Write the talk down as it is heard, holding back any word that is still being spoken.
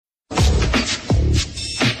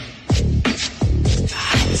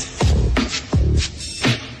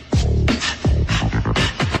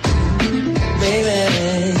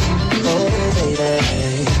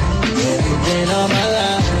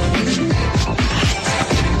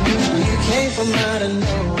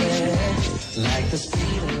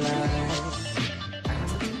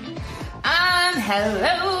Hello.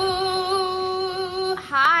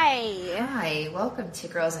 Hi. Hi. Welcome to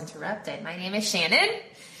Girls Interrupted. My name is Shannon.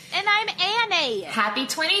 And I'm Annie. Happy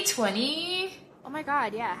 2020. Oh my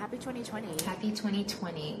God, yeah. Happy 2020. Happy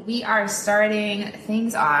 2020. We are starting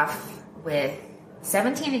things off with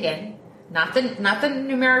 17 again. Not the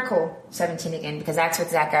numerical 17 again, because that's with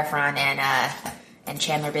Zac Efron and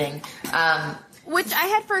Chandler Bing. Which I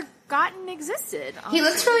had forgotten existed. Honestly. He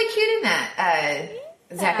looks really cute in that.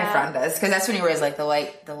 Zac Efron does, because that's when he wears like the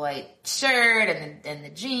white shirt and the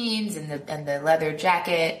jeans and the leather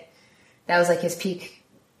jacket. That was like his peak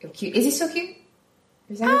of cute. Is he still cute?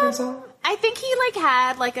 Is that what I saw? I think he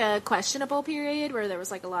had a questionable period where there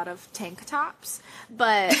was a lot of tank tops,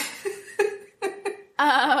 but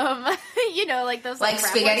those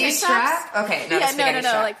spaghetti strap. Okay, no, spaghetti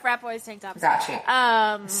strap. Frat boys tank tops.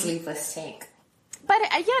 Gotcha. Sleeveless tank. But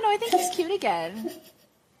I think he's cute again.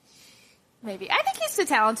 Maybe. I think he's a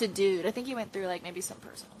talented dude. I think he went through maybe some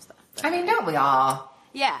personal stuff. But... I mean, don't we all?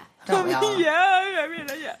 Yeah. Don't we all?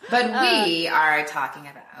 yeah. But we are talking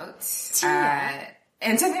about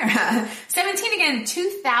and Tamara. 17 again,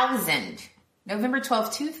 2000. November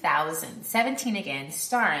 12th, 2000. 17 again,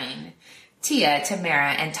 starring Tia,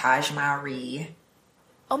 Tamara, and Taj Mowry.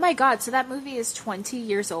 Oh my God, so that movie is 20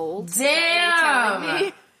 years old?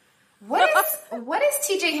 Damn! What does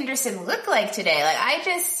TJ Henderson look like today?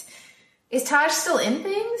 Is Taj still in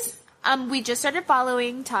things? We just started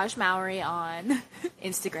following Taj Mowry on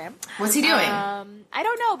Instagram. What's he doing? I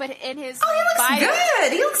don't know, but in his he looks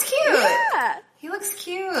good. He looks cute. Yeah. He looks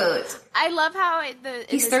cute. I love how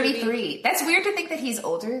he's 33. That's weird to think that he's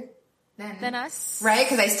older than us. Right?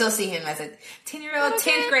 Because I still see him as a 10-year-old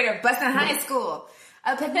 10th grader busting high school.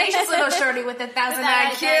 A pugnacious little shorty with 1,000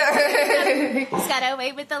 IQ. He's got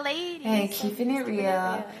away with the ladies. And keeping it real.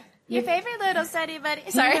 Yeah. Your favorite little study buddy.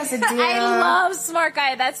 Sorry. I love Smart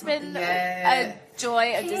Guy. That's been a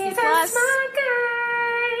joy of Disney Plus. Smart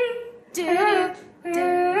Guy.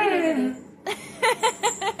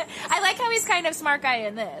 I like how he's kind of Smart Guy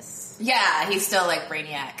in this. Yeah, he's still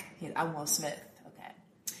Brainiac. I'm Will Smith. Okay.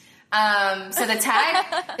 So the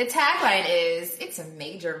tagline is, it's a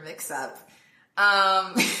major mix-up.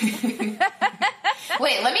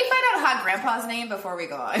 Wait, let me find out Hot Grandpa's name before we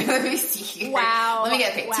go on. Let me see. Wow. Let me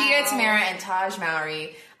get Tia, Tamara, and Taj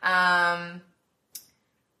Mowry. Hot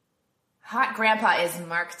Grandpa is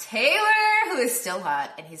Mark Taylor, who is still hot,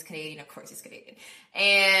 and he's Canadian. Of course, he's Canadian.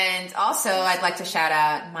 And also, I'd like to shout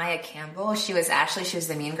out Maya Campbell. She was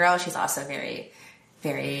the mean girl. She's also very,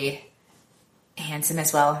 very handsome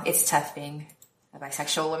as well. It's tough being a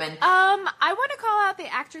bisexual woman. I want to call out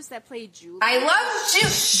the actress that played Julie. I love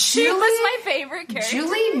Julie. She was my favorite character.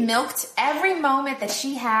 Julie milked every moment that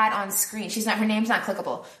she had on screen. Her name's not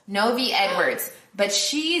clickable. Novi Edwards. But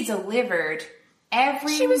she delivered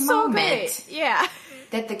every moment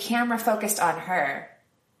that the camera focused on her.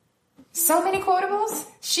 So many quotables.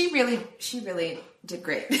 She really did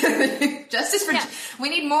great. Justice for we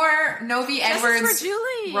need more Novi Edwards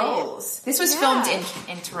roles. This was filmed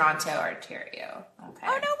in Toronto, Ontario. Okay.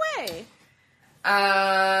 Oh, no way.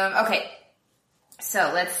 Okay.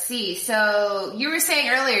 So let's see. So you were saying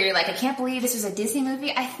earlier, you're I can't believe this was a Disney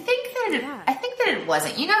movie. I think that it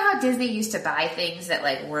wasn't. You know how Disney used to buy things that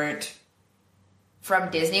weren't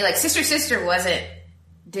from Disney? Sister Sister wasn't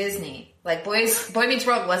Disney. Boy Meets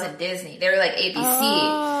World wasn't Disney. They were ABC.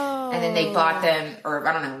 Oh. And then they bought them, or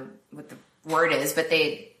I don't know what the word is, but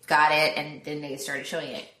they got it and then they started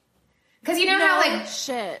showing it. Because you know how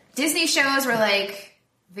Disney shows were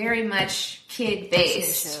very much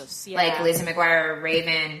kid-based. Like Lizzie McGuire,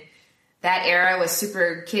 Raven. That era was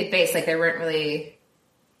super kid-based. They weren't really...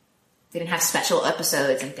 They didn't have special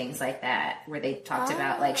episodes and things like that where they talked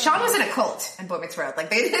about... Sean was in a cult in Boy Meets World. That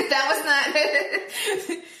was not...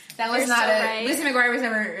 That was not right. Lizzie McGuire was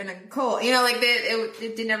never in a cult.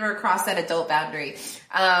 It did never cross that adult boundary.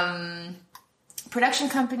 Production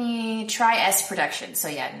company, Tri-S Productions. So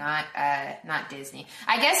not Disney.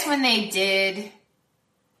 I guess when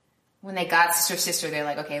they got Sister,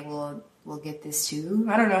 they're okay, we'll get this too.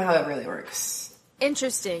 I don't know how it really works.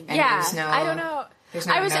 Interesting. And I don't know.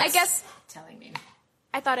 I guess telling me.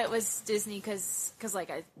 I thought it was Disney because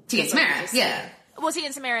Tia and Tamara, yeah. Well, Tia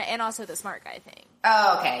and Tamara, and also the Smart Guy thing.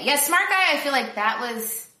 Oh, okay. Yeah, Smart Guy, I feel that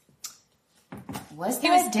was he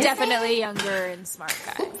was Disney? Definitely younger in Smart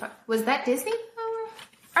Guy. Was that Disney?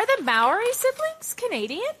 Are the Mowry siblings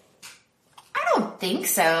Canadian? I don't think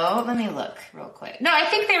so. Let me look real quick. No, I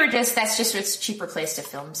think they were that's just a cheaper place to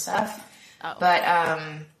film stuff. Oh. But,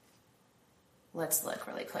 let's look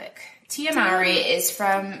really quick. Tia Mowry is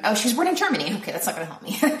from, she's born in Germany. Okay, that's not going to help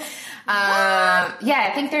me.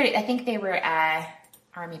 I think they were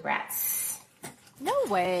Army brats. No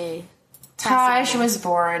way. Taj was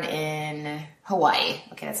born in Hawaii.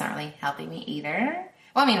 Okay, that's not really helping me either.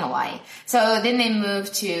 Well, I mean Hawaii. So then they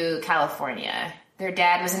moved to California. Their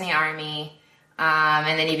dad was in the Army,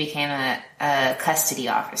 and then he became a custody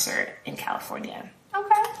officer in California.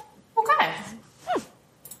 Okay.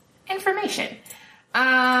 Information.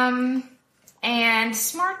 And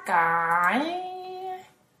smart guy.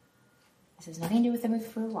 This has nothing to do with the movie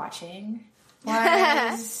we're watching.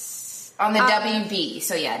 Was on the WB.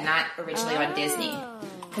 So yeah, not originally on Disney.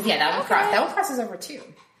 Because yeah, that one crosses over too.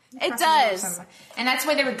 It does. And that's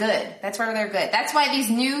why they were good. That's why they're good. That's why these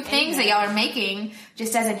new things that y'all are making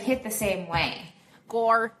just doesn't hit the same way.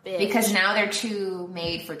 Garbage. Because now they're too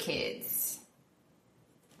made for kids.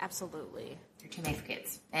 Absolutely. They're too made for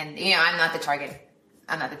kids. And, you know, I'm not the target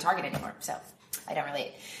anymore, so I don't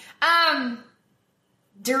relate.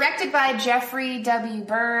 Directed by Jeffrey W.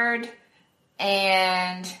 Bird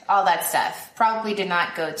and all that stuff. Probably did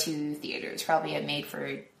not go to theaters. Probably a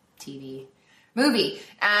made-for-TV movie.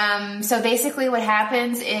 So basically what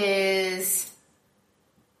happens is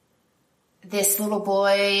this little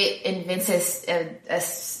boy invents a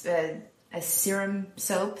serum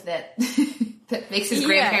soap that that makes his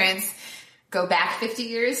grandparents go back 50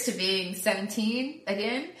 years to being 17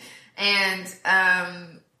 again. And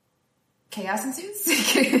chaos ensues.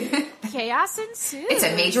 Chaos ensues. It's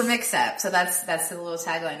a major mix-up. So that's the little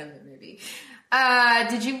tagline of the movie.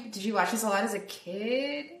 Did you watch this a lot as a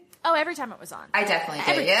kid? Oh, every time it was on. I definitely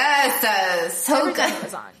did. Yes, so every good. time it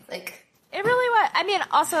was on. Like, it really was. I mean,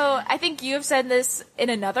 also, I think you have said this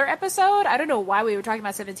in another episode. I don't know why we were talking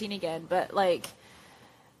about 17 again, but like,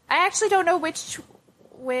 I actually don't know which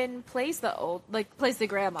one plays the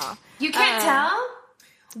grandma. you can't tell?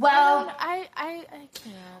 Well, I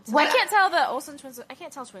can't. I can't tell the Olsen twins. I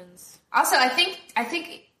can't tell twins. also, I think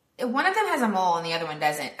one of them has a mole and the other one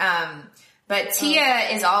doesn't. But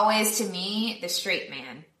Tia is always, to me, the straight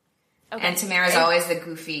man. Okay. And Tamara's always the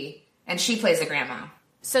goofy. And she plays the grandma.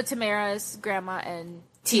 So Tamara's grandma and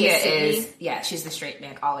Tia Sydney? is, yeah, she's the straight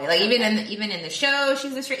man always. Like, even in the show,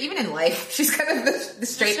 she's the straight, even in life, she's kind of the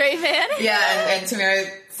straight man? Yeah, and Tamara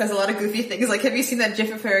says a lot of goofy things. Like, have you seen that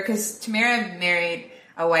gif of her? Because Tamara married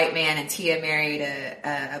a white man and Tia married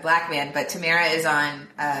a black man, but Tamara is on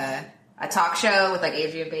a talk show with like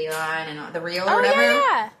Adrian Bailon and The Real or whatever.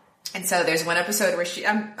 Yeah. And so there's one episode where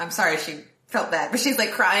I'm sorry she felt bad, but she's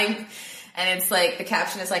like crying, and it's like the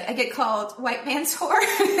caption is like, I get called white man's whore.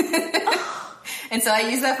 And so I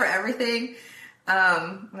use that for everything. When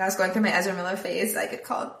I was going through my Ezra Miller phase, I get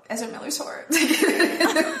called Ezra Miller's whore.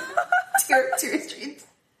 Two streets.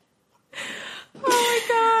 Oh my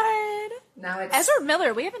god. Now it's Ezra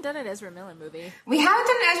Miller. We haven't done an Ezra Miller movie. We haven't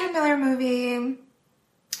done an Ezra Miller movie.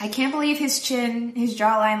 I can't believe his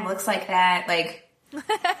jawline looks like that. Like,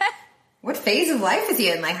 what phase of life is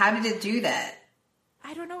he in? Like, how did it do that?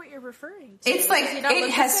 I don't know what you're referring to. It's like, it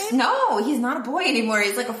has, no, he's not a boy anymore.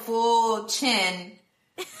 He's like a full chin.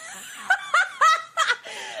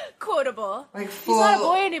 Quotable. Like full. He's not a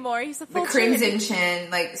boy anymore. He's a full the crimson chin.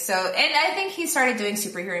 Like, so, and I think he started doing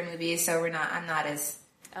superhero movies, so I'm not as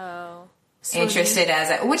interested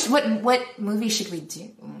as what movie should we do?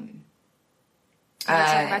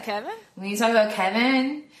 Talking about Kevin? When you talk about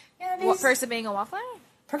Kevin, yeah, what, Perks of Being a Wallflower?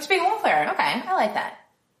 Perks of Being a Wallflower. Okay, I like that.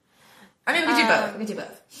 I mean, we could do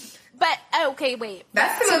both. But okay, wait.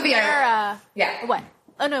 That's the movie. Yeah. What?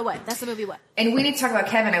 Oh no, what? That's the movie. What? And we need to talk about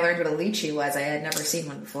Kevin. I learned what a lychee was. I had never seen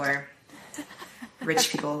one before.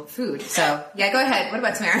 Rich people food. So yeah, go ahead. What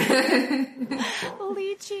about Tamara?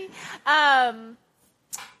 Lychee.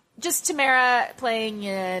 Just Tamara playing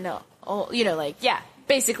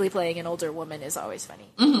basically playing an older woman is always funny.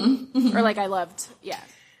 Mm-hmm. Or like I loved. Yeah.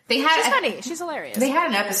 She's funny. She's hilarious. They had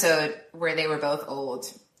an episode where they were both old.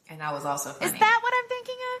 And that was also funny. Is that what I'm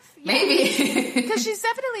thinking of? Yeah. Maybe. Because she's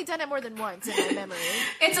definitely done it more than once in my memory.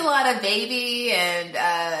 It's a lot of baby and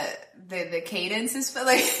the cadence is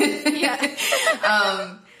like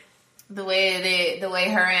the way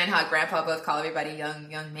her and Hot Grandpa both call everybody young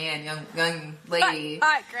man, young lady.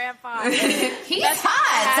 Hot Grandpa. He's That's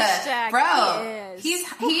hot. Bro. He is.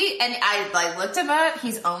 He and I looked him up.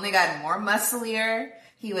 He's only gotten more musclier.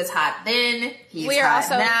 He was hot then. He's hot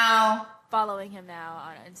now. Following him now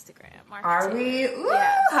on Instagram. Are we? Ooh,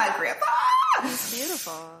 yeah. Hot Grandpa! He's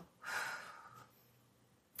beautiful.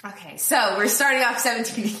 Okay, so we're starting off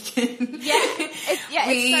 17 again.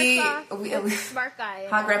 It starts off with smart guy.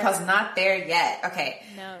 Hot Grandpa's not there yet. Okay.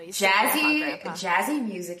 No, he's jazzy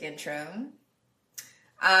music intro.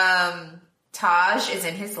 Taj is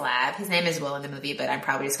in his lab. His name is Will in the movie, but I'm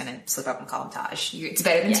probably just going to slip up and call him Taj. It's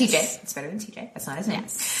better than TJ. It's better than TJ. That's not his name.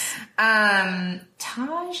 Yes.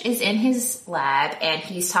 Taj is in his lab, and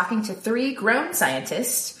he's talking to 3 grown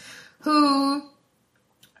scientists who,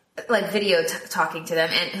 like, video talking to them,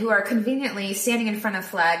 and who are conveniently standing in front of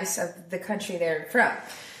flags of the country they're from.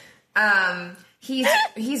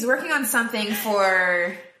 He's working on something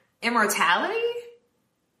for immortality,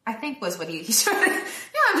 I think was what he's trying to...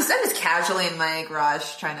 I'm just casually in my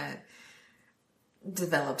garage trying to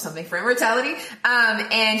develop something for immortality.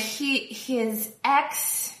 And his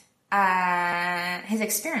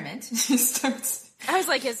experiment starts... I was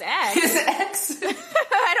like, his ex? His ex.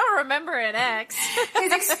 I don't remember an ex.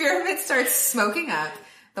 His experiment starts smoking up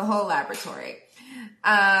the whole laboratory.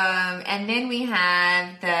 And then we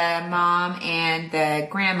have the mom and the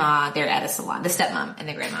grandma. They're at a salon. The stepmom and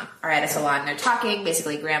the grandma are at a salon. They're talking.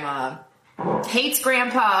 Basically, grandma hates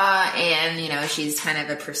grandpa, and, you know, she's kind of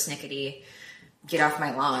a persnickety, get off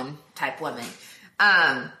my lawn type woman.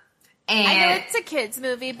 And I know it's a kid's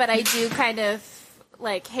movie, but I do kind of,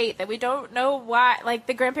 like, hate that we don't know why. Like,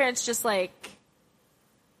 the grandparents just, like,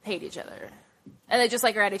 hate each other. And they just,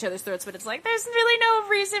 like, are at each other's throats, but it's like, there's really no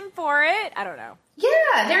reason for it. I don't know.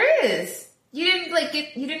 Yeah, there is. You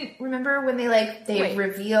didn't remember when they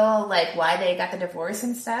reveal, like, why they got the divorce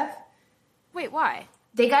and stuff? Wait, why?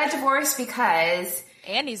 They got a divorce because...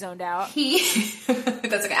 Andy zoned out.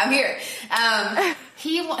 That's okay, I'm here.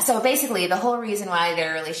 So basically, the whole reason why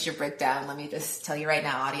their relationship broke down, let me just tell you right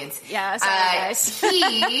now, audience. Yeah, sorry, guys.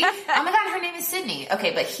 Oh my god, her name is Sydney.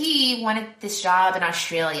 Okay, but he wanted this job in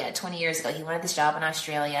Australia 20 years ago. He wanted this job in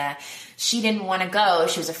Australia. She didn't want to go.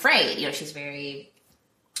 She was afraid. You know, she's very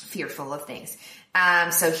fearful of things.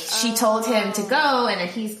 So she told him to go, and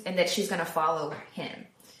that she's going to follow him.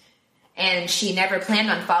 And she never planned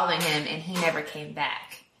on following him, and he never came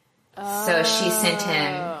back. So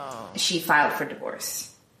she filed for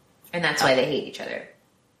divorce. And that's why they hate each other.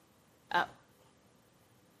 Oh.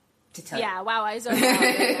 To tell you. Wow, I zoned out.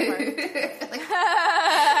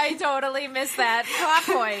 I totally missed that plot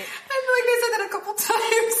point. I feel like I said that a couple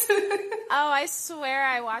times. Oh, I swear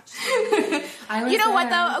I watched it. You know what,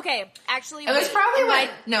 though? Okay, actually... It was probably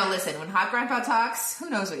No, listen, when Hot Grandpa talks, who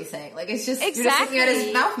knows what he's saying? Like, it's just... Exactly. You're just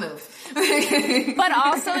looking at his mouth move. But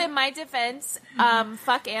also, in my defense,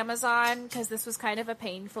 fuck Amazon, because this was kind of a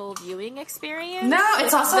painful viewing experience. No,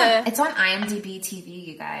 it's also... It's on IMDb TV,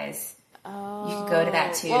 you guys. Oh. You can go to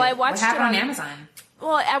that, too. Well, I watched it on Amazon.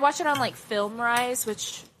 Well, I watched it on, like, FilmRise,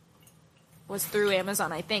 which was through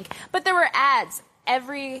Amazon, I think. But there were ads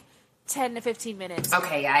every 10 to 15 minutes.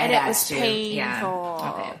 Okay, yeah, I had ads, too. And it was painful. Yeah.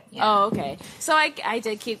 Okay, yeah. Oh, okay. So I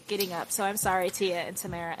did keep getting up. So I'm sorry, Tia and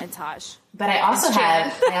Tamara and Taj. But I also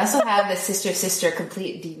have the Sister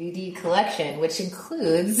Complete DVD collection, which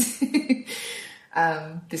includes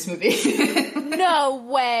this movie. No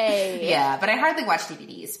way. Yeah, but I hardly watch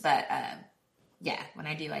DVDs. But yeah, when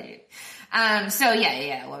I do, I do. So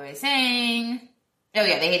yeah. What was I saying? Oh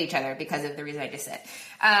yeah, they hate each other because of the reason I just said.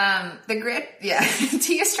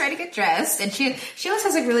 Tia's trying to get dressed, and she always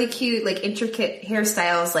has like really cute, like intricate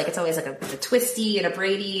hairstyles. Like it's always like a twisty and a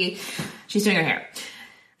braidi. She's doing her hair.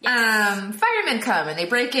 Yes. Firemen come and they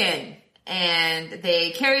break in and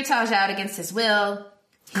they carry Taj out against his will.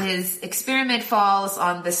 His experiment falls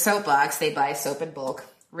on the soapbox. They buy soap in bulk.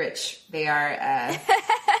 Rich. They are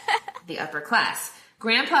the upper class.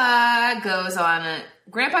 Grandpa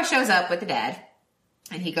shows up with the dad.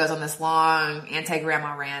 And he goes on this long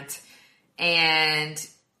anti-grandma rant. And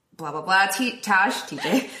blah, blah, blah. Taj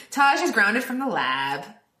is grounded from the lab.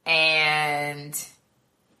 And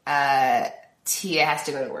Tia has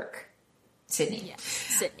to go to work. Sydney. Yeah,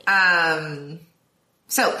 Sydney.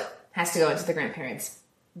 Soap has to go into the grandparents'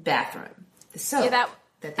 bathroom. The soap that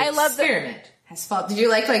the experiment has fallen. Did you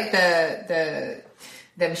like the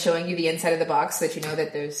them showing you the inside of the box so that you know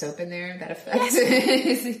that there's soap in there? That effect.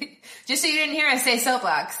 Yes. Just so you didn't hear us say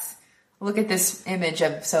soapbox. Look at this image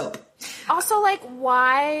of soap. Also, like,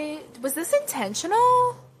 why was this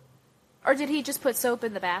intentional, or did he just put soap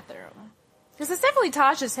in the bathroom? Because it's definitely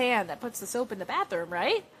Taj's hand that puts the soap in the bathroom,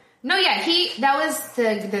 right? No, yeah, that was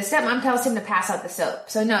the stepmom tells him to pass out the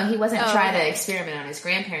soap. So no, he wasn't trying to experiment on his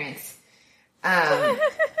grandparents.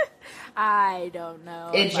 I don't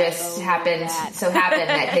know. It just happened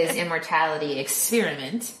that his immortality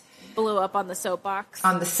experiment blew up on the soapbox.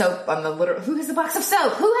 On the literal. Who has a box of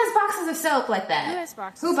soap? Who has boxes of soap like that? Who has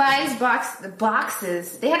boxes? Who buys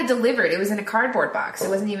boxes? They had it delivered. It was in a cardboard box. It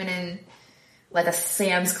wasn't even in like a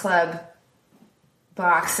Sam's Club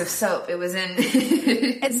box of soap. It was in.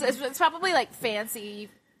 It's probably like fancy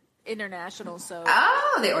international soap.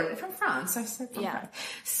 Oh, they ordered it from France.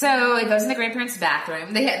 So it goes in the grandparents'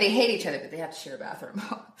 bathroom. They hate each other, but they have to share a bathroom.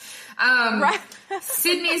 Right.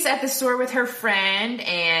 Sydney's at the store with her friend,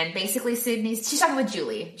 and basically she's talking with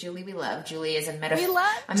Julie. Julie we love. Julie is a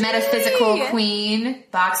metaphysical queen,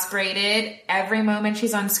 box braided. Every moment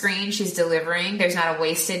she's on screen, she's delivering. There's not a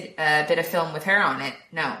wasted bit of film with her on it.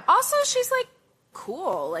 No. Also, she's like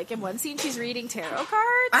cool. Like in one scene, she's reading tarot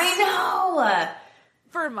cards. I know.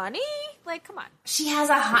 For money? Like, come on. She has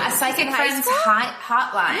a psychic friend's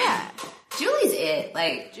hotline. Yeah. Julie's it.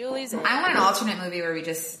 Like, Julie's it. I want an alternate movie where we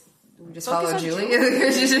just follow Julie.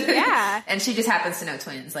 Yeah. And she just happens to know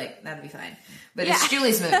twins. Like, that'd be fine. But it's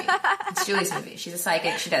Julie's movie. It's Julie's movie. She's a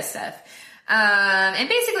psychic. She does stuff. And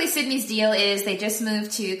basically Sydney's deal is they just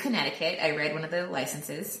moved to Connecticut. I read one of the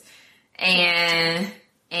licenses. And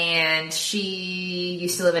she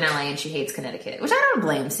used to live in LA and she hates Connecticut. Which I don't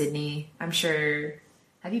blame Sydney. I'm sure...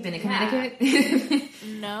 Have you been to Connecticut?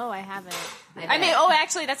 No, I haven't.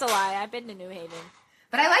 Actually, that's a lie. I've been to New Haven.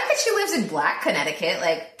 But I like that she lives in Black Connecticut.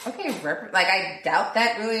 Like, okay, I doubt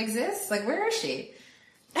that really exists. Like, where is she?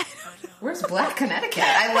 Where's Black Connecticut?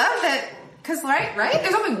 I love that. Because, right?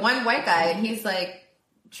 There's only one white guy, and he's, like,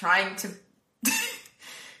 trying to...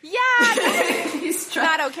 Yeah, he's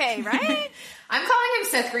not okay, right? I'm calling him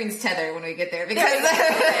Seth Green's tether when we get there because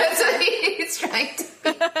that's what he's trying to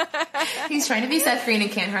be. He's trying to be Seth Green and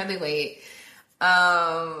can't hardly wait.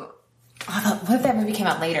 What if that movie came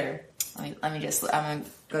out later? I'm gonna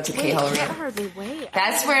go to K-hole. Can't hardly wait.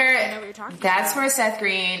 That's where Seth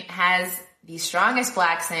Green has the strongest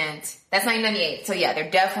black accent. That's 1998. So yeah, they're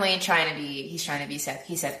definitely he's trying to be Seth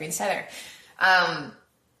Green's tether.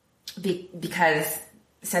 Because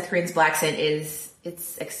Seth Green's black accent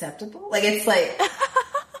it's acceptable. Like, it's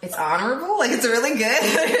honorable. Like, it's really good.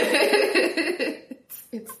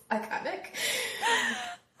 it's iconic.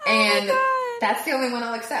 And that's the only one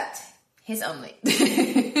I'll accept. His only.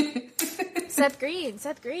 Seth Green.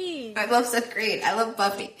 I love Seth Green. I love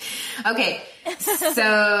Buffy. Okay.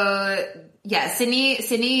 So, yeah,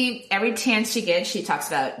 Sydney, every chance she gets, she talks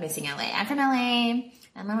about missing LA. I'm from LA.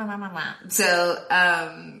 So,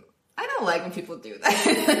 I don't like when people do that.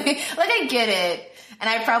 Like, I get it. And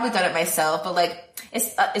I've probably done it myself, but like,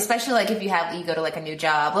 especially like if you go to like a new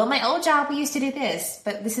job. Well, my old job, we used to do this,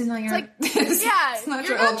 but this is not your, it's not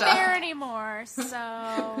your old job. You're not there anymore, so.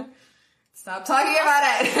 Stop talking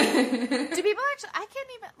about it. Do people actually, I can't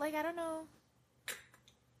even, like, I don't know.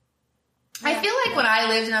 I feel like when I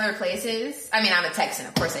lived in other places, I mean, I'm a Texan,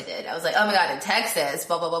 of course I did. I was like, oh my God, in Texas,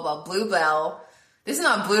 blah, blah, blah, blah, Bluebell. This is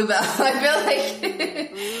not Bluebell. I feel like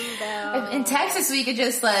Bluebell. In Texas, we could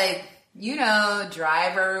just like,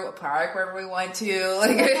 drive or park wherever we want to.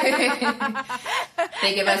 Like,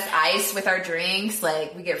 they give us ice with our drinks.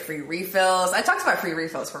 Like, we get free refills. I talked about free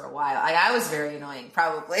refills for a while. I was very annoying,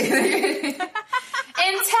 probably. In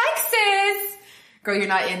Texas! Girl, you're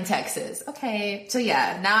not in Texas. Okay. So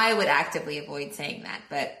yeah, now I would actively avoid saying that,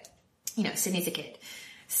 but, Sydney's a kid.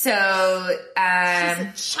 So, she's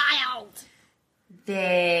a child.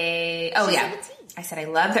 I said I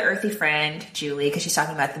love the earthy friend, Julie, because she's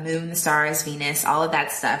talking about the moon, the stars, Venus, all of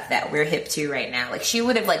that stuff that we're hip to right now. Like, she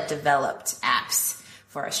would have, like, developed apps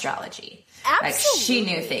for astrology. Absolutely. Like, she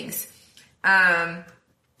knew things.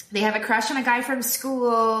 They have a crush on a guy from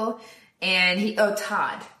school, and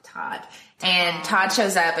Todd. And Todd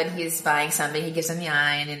shows up, and he's buying something. He gives him the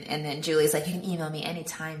eye, and then Julie's like, you can email me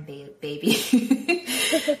anytime, baby.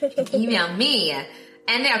 You can email me.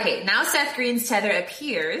 And then, now Seth Green's tether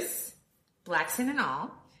appears, black sin and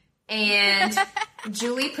all, and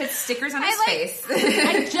Julie puts stickers on his face.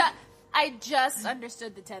 I just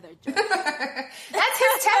understood the tether joke. That's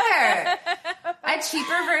his tether. A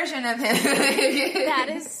cheaper version of him. That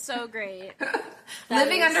is so great.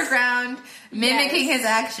 Living underground, mimicking his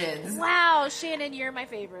actions. Wow, Shannon, you're my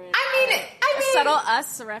favorite. I mean, a subtle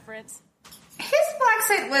us reference. His black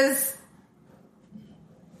scent was,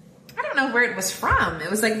 I don't know where it was from. It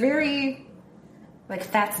was like very, like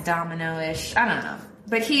Fats Domino-ish. I don't know.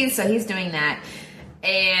 But he's doing that.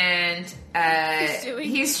 And he's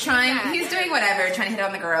doing whatever, trying to hit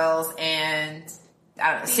on the girls, and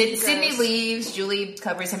I don't know. Sydney leaves, Julie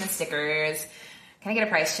covers him in stickers. Can I get a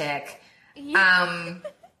price check? Yeah.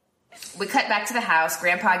 We cut back to the house.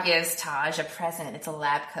 Grandpa gives Taj a present. It's a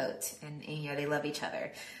lab coat, and they love each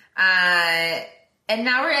other. And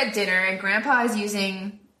now we're at dinner, and Grandpa is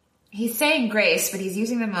he's saying grace, but he's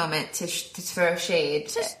using the moment to throw shade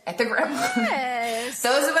at the grandma. Yes.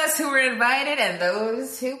 Those of us who were invited and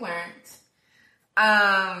those who weren't.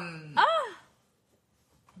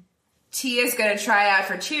 Tia's going to try out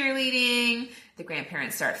for cheerleading. The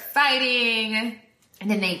grandparents start fighting. And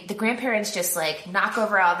then the grandparents just like knock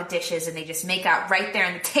over all the dishes and they just make out right there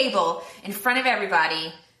on the table in front of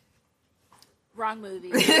everybody. Wrong movie.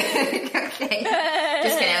 Okay. Just kidding.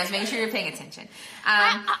 I was making sure you're paying attention.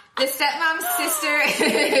 The stepmom's sister.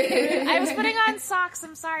 I was putting on socks.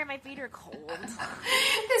 I'm sorry, my feet are cold.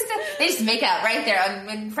 They just make out right there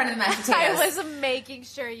in front of the mashed potatoes. I was making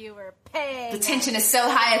sure you were paying. The tension is so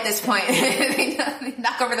high at this point. They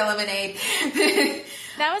knock over the lemonade.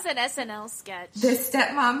 That was an SNL sketch. The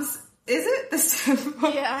stepmom's, is it? The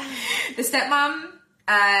stepmom? Yeah. The stepmom,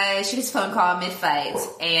 she gets a phone call mid-fight,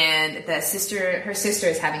 and her sister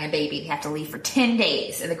is having a baby. They have to leave for 10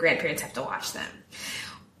 days, and the grandparents have to watch them.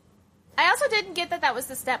 I also didn't get that was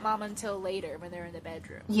the stepmom until later when they're in the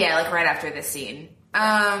bedroom. Yeah, like right after this scene.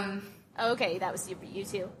 Okay, that was you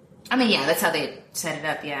too. I mean, yeah, that's how they set it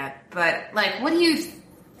up, yeah. But, like, what do you,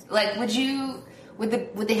 like, would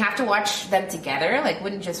they have to watch them together? Like,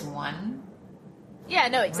 wouldn't just one? Yeah,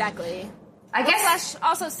 no, exactly. I guess.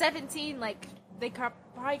 Also 17, like, they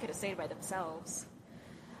probably could have stayed by themselves.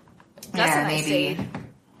 Yeah,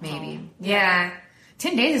 maybe. Yeah.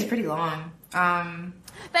 10 days is pretty long.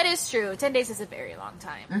 That is true. 10 days is a very long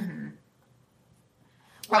time. Mm-hmm.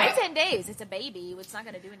 Why Okay. 10 days? It's a baby. It's not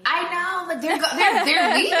going to do anything. I know, like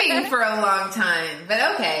they're leaving for a long time,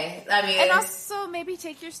 but okay. I mean, And also maybe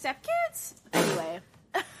take your stepkids. Anyway,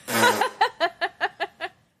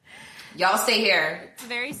 y'all stay here it's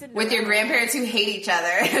very Cinderella. with your grandparents who hate each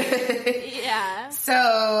other. Yeah. So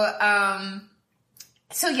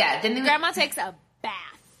yeah. Then Grandma takes a bath.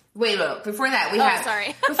 wait. Before that,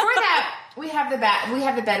 Sorry. before that, we have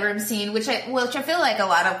the bedroom scene, which I feel like a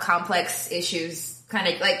lot of complex issues. Kind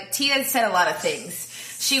of like Tia said a lot of things.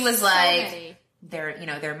 She was like,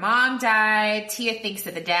 their mom died. Tia thinks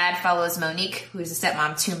that the dad follows Monique, who's a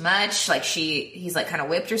stepmom, too much. Like he's like kind of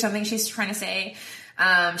whipped or something. She's trying to say.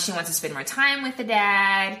 She wants to spend more time with the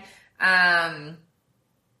dad.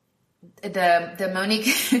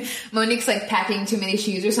 Monique's like packing too many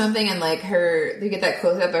shoes or something, and like they get that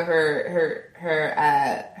close up of her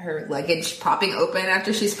luggage popping open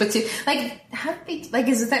after she's put to, like, how did they, like,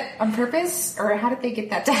 is that on purpose, or how did they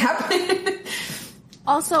get that to happen?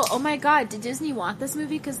 Also, oh my god, did Disney want this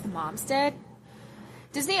movie because the mom's dead?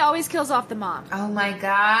 Disney always kills off the mom. Oh my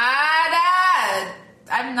god,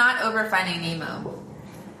 I'm not over Finding Nemo.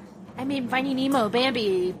 I mean, Finding Nemo,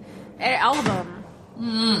 Bambi, all of them.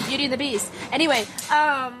 Beauty and the Beast. Anyway,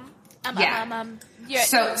 Yeah.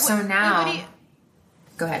 So now, what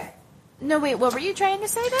go ahead. No, wait, what were you trying to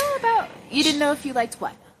say though about, you didn't know if you liked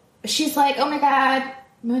what? She's like, oh my god,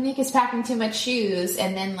 Monique is packing too much shoes,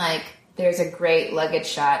 and then like there's a great luggage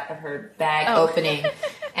shot of her bag opening,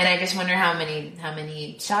 and I just wonder how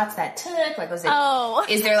many shots that took. Like, is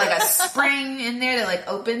there like a spring in there that like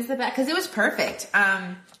opens the bag? Because it was perfect.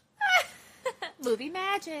 Movie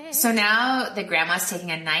magic. So now the grandma's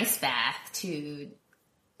taking a nice bath to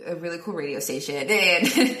a really cool radio station, and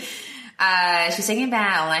she's taking a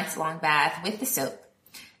nice long bath with the soap.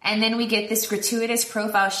 And then we get this gratuitous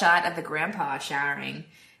profile shot of the grandpa showering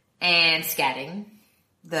and scatting,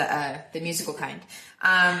 the musical kind.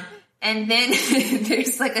 And then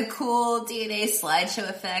there's like a cool DNA slideshow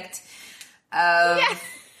effect of,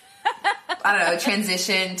 I don't know,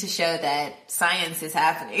 transition to show that science is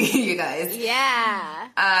happening, you guys. Yeah.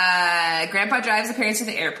 Grandpa drives the parents to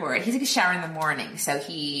the airport. He's like a shower in the morning, so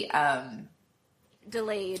he,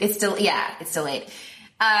 Delayed. it's delayed.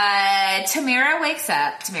 Tamara wakes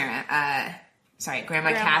up.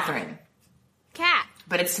 Grandma Catherine. Cat.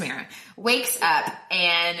 But it's Tamara. Wakes up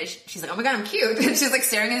and she's like, oh my god, I'm cute. And she's like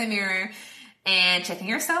staring in the mirror and checking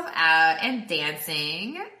herself out and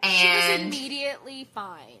dancing. And she was immediately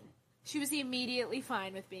fine. She was immediately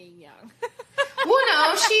fine with being young. well,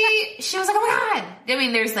 no, she was like, oh my god. I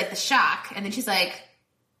mean, there's like the shock, and then she's like,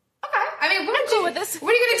 okay. I mean, I'm cool with this.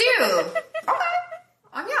 What are you gonna do? Okay.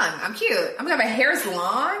 I'm young. I'm cute. Oh my god, my hair's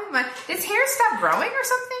long. Does hair stop growing or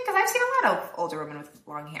something? Because I've seen a lot of older women with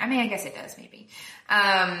long hair. I mean, I guess it does, maybe.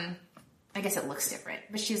 I guess it looks different.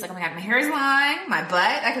 But she was like, oh my god, my hair is long. My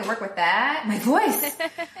butt, I can work with that. My voice.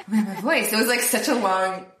 My voice. It was like such a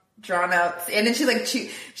long, drawn out. And then she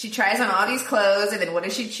tries on all these clothes, and then what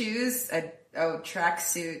does she choose?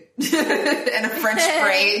 Tracksuit and a French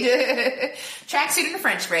braid. Tracksuit and a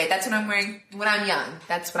French braid. That's what I'm wearing when I'm young.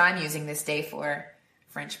 That's what I'm using this day for.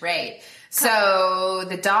 French braid. So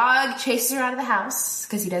the dog chases her out of the house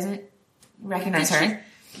because he doesn't recognize her.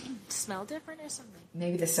 Smell different or something?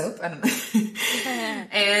 Maybe the soap? I don't know.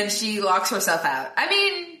 And she locks herself out. I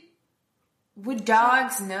mean, would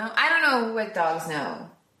dogs know? I don't know what dogs know.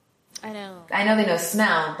 I know. I know they know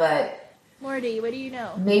smell, but... Morty, what do you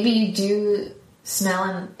know? Maybe you do...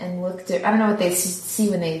 smell and look. I don't know what they see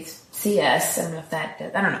when they see us. I don't know if that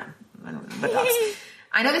does. I don't know about dogs.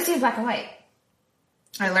 I know they see in black and white.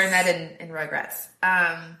 I learned that in Rugrats.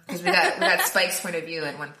 Because we got Spike's point of view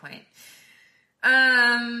at one point. So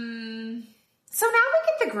now we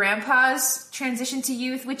get the grandpa's transition to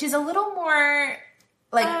youth, which is a little more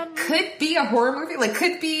like could be a horror movie. Like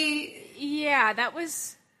could be. Yeah, that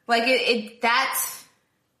was like that.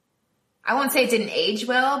 I won't say it didn't age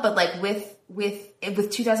well, but like with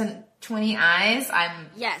 2020 eyes,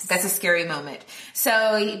 that's a scary moment.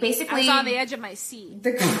 So basically, I was on the edge of my seat.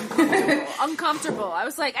 Uncomfortable. I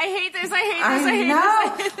was like, I hate this.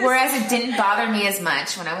 Whereas it didn't bother me as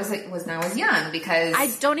much when I was young because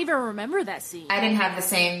I don't even remember that scene. I didn't have the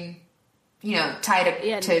same,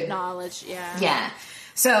 tie to knowledge. Yeah. Yeah.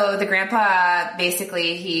 So the grandpa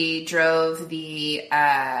basically he drove his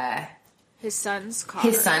son's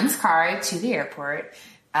car to the airport,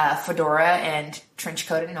 fedora and trench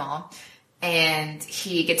coat and all, and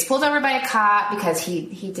he gets pulled over by a cop because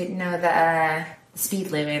he didn't know the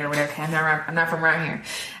speed limit or whatever. I'm not from around here.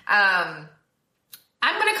 I'm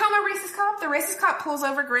gonna call him a racist cop. The racist cop pulls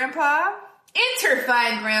over Grandpa. Enter,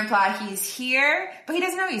 fine, Grandpa. He's here, but he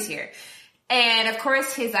doesn't know he's here, and of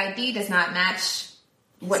course his ID does not match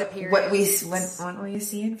what we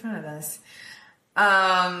see in front of us.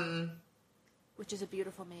 Which is a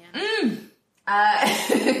beautiful man.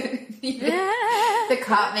 The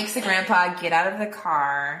cop makes the grandpa get out of the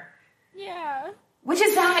car. Yeah. Which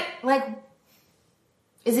is that, like,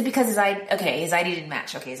 is it because his ID didn't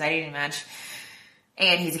match. Okay, his ID didn't match.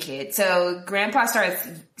 And he's a kid. So grandpa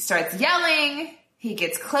starts yelling. He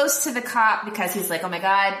gets close to the cop because he's like, oh my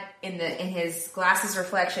God, in his glasses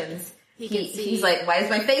reflections, he's like, why does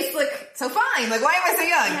my face look so fine? Like, why am I so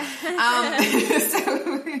young?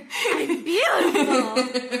 I'm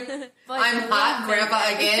beautiful. I'm hot,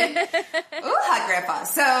 Grandpa again. Ooh, hot Grandpa.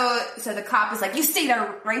 So the cop is like, you stay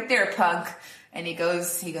right there, punk. And he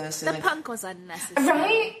goes to the punk was unnecessary.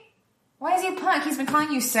 Right? Why is he a punk? He's been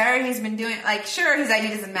calling you sir. He's been doing, like, sure, his ID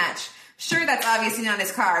doesn't match. Sure, that's obviously not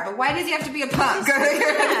his car, but why does he have to be a punk?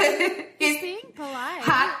 He's being polite.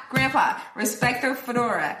 Hot Grandpa. Respect the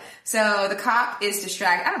fedora. So the cop is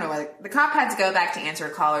distracted. I don't know why. The cop had to go back to answer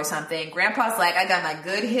a call or something. Grandpa's like, I got my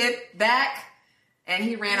good hip back. And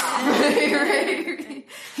he ran off. He ran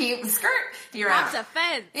off. That's a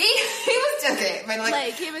fence. He was okay, but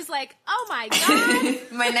like he was like, oh my God.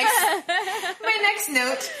 my next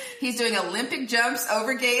note, he's doing Olympic jumps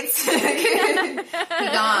over gates. He gone.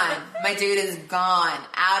 My dude is gone.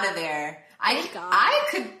 Out of there. I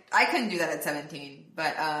couldn't do that at 17,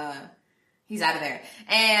 but he's out of there.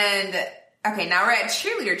 And okay, now we're at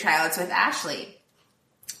cheerleader tryouts with Ashley.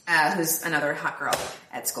 Who's another hot girl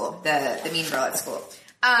at school, the mean girl at school.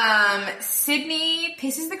 Sydney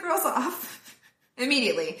pisses the girls off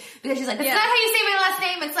immediately because she's like, that's not how you say my last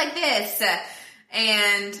name, it's like this.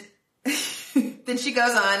 And then she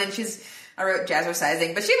goes on and I wrote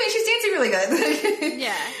jazzercising, but she's dancing really good.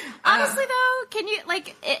 Yeah. Honestly though, can you,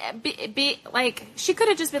 like, be like, she could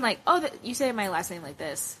have just been like, oh, you say my last name like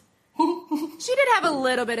this. She did have a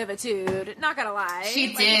little bit of attitude, not gonna lie.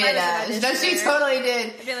 She did. She totally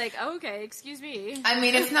did. I'd be like, oh, okay, excuse me. I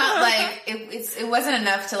mean, it's not like, it wasn't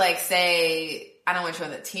enough to like say, I don't want you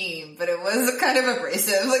on the team, but it was kind of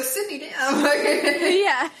abrasive. Like, Sydney, damn.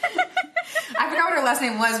 Yeah. I forgot what her last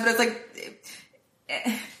name was, but it's like,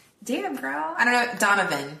 damn, girl. I don't know.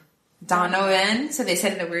 Donovan. So they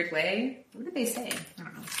said it in a weird way. What did they say? I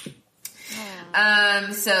don't know.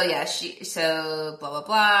 So yeah, so blah, blah,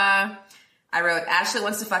 blah. I wrote, Ashley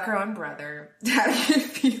wants to fuck her own brother. How do you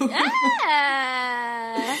feel?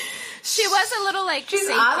 Yeah. She was a little like, she's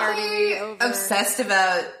oddly obsessed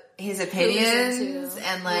about his opinions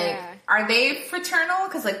and like, are they fraternal?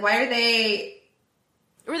 Cause like, why are they?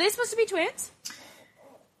 Were they supposed to be twins?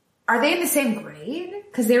 Are they in the same grade?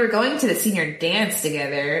 Cause they were going to the senior dance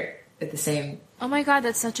together at the same. Oh my God,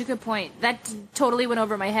 that's such a good point. That totally went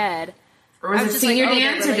over my head. Or was it senior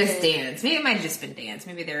dance or just dance? Maybe it might have just been dance.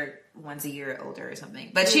 Maybe they're one's a year older or something.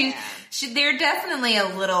 But they're definitely a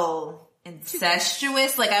little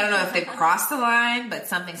incestuous. Like, I don't know if they've crossed the line, but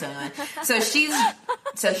something's going on. So he's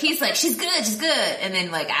like, she's good. And then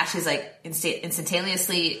like Ashley's like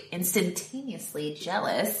instantaneously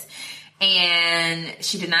jealous. And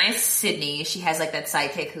she denies Sydney. She has like that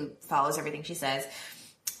sidekick who follows everything she says.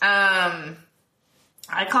 I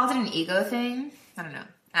called it an ego thing. I don't know.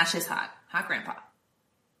 Ashley's hot grandpa.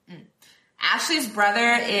 Ashley's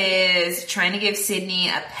brother is trying to give Sydney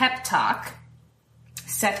a pep talk.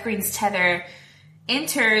 Seth Green's tether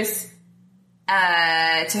enters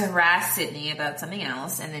to harass Sydney about something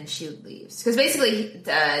else, and then she leaves. Because basically,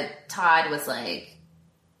 Todd was like,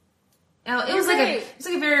 it was like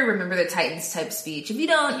a very Remember the Titans type speech. If you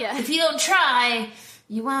don't try,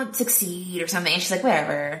 you won't succeed or something. And she's like,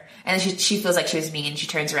 whatever. And then she feels like she was mean. She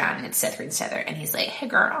turns around and it's Seth Green's Tether, and he's like, hey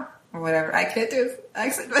girl, or whatever. I can't do his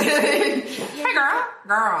accent. Hey girl.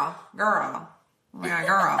 Oh my God,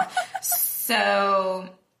 girl. So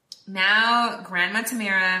now Grandma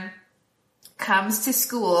Tamara comes to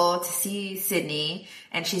school to see Sydney,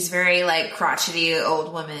 and she's very like crotchety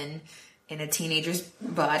old woman in a teenager's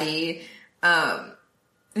body, in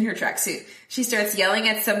her tracksuit. She starts yelling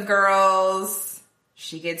at some girls.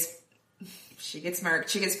 She gets murked.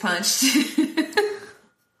 She gets punched.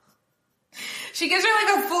 She gives her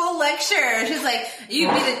like a full lecture. She's like, you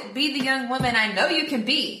be the young woman I know you can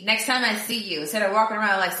be next time I see you, instead of walking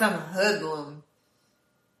around like some hoodlum.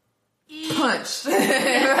 Punched.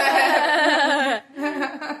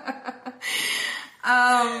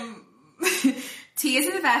 T is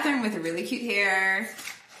in the bathroom with really cute hair.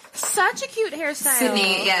 Such a cute hairstyle.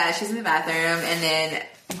 Sydney, yeah, she's in the bathroom, and then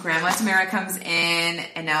Grandma Tamara comes in,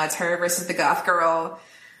 and now it's her versus the goth girl,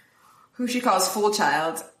 who she calls Fool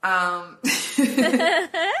Child.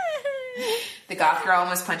 The goth girl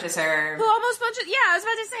almost punches her. Who almost punches? Yeah, I was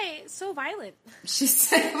about to say, so violent. She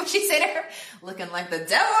said to her, looking like the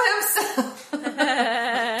devil himself.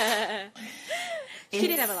 She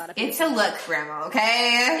did have a lot of people. It's a look, Grandma,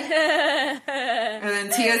 okay? And then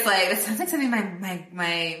Tia's like, it sounds like something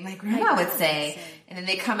my grandma would say. And then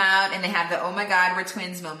they come out and they have the, oh my God, we're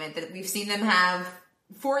twins moment that we've seen them have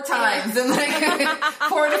 4 times in like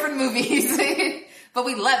 4 different movies. But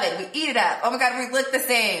we love it. We eat it up. Oh my God, we look the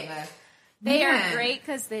same. They are great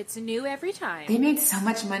because it's new every time. They made so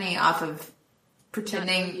much money off of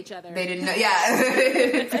pretending each other. They didn't know.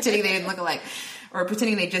 Yeah. Pretending they didn't look alike. Or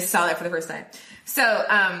pretending they just saw it for the first time. So,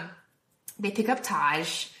 they pick up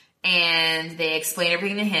Taj and they explain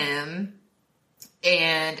everything to him.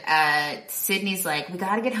 And, Sydney's like, we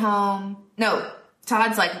gotta get home. No,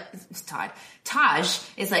 Taj is like,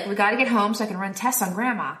 we gotta get home so I can run tests on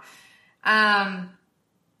Grandma.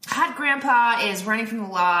 Hot Grandpa is running from the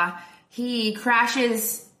law. He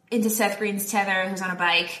crashes into Seth Green's Tether, who's on a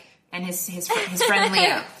bike, and his friend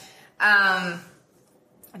Leo.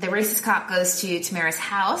 The racist cop goes to Tamara's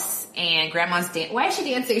house, and Grandma's why is she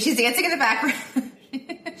dancing? She's dancing in the background.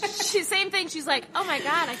 Same thing. She's like, oh my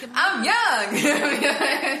God, I'm young.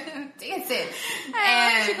 Dancing.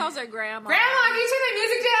 And she calls her Grandma. Grandma, can you turn the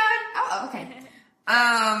music down? Oh, okay.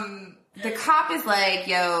 The cop is like,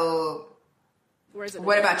 yo,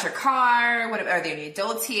 what about your car? Are there any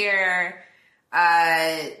adults here?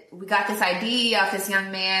 We got this ID off this young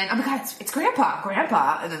man. Oh my God, it's Grandpa.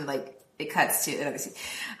 And then like, it cuts to another scene.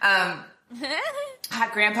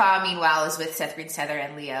 Hot Grandpa, meanwhile, is with Seth Green's Tether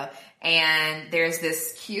and Leo. And there's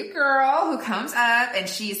this cute girl who comes up and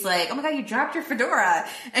she's like, oh my God, you dropped your fedora.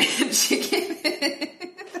 And she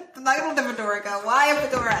I'm not gonna let the fedora go. Why a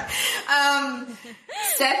fedora?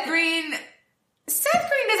 Seth Green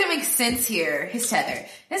doesn't make sense here. His tether. It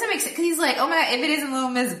doesn't make sense. Cause he's like, oh my God, if it isn't little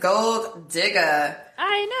Miss Gold Digger.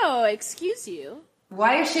 I know, excuse you.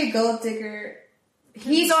 Why is she a gold digger?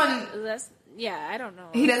 He's on... Yeah, I don't know.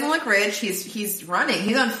 He doesn't look rich. He's running.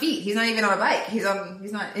 He's on feet. He's not even on a bike. He's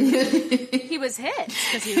not... He was hit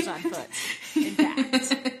because he was on foot, in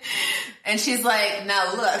fact. And she's like,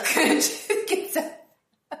 now look. She gets up.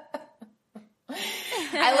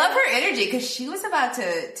 I love her energy because she was about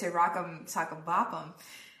to rock 'em, sock 'em, bop 'em.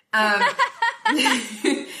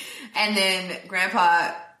 And then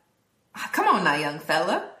Grandpa, come on now, young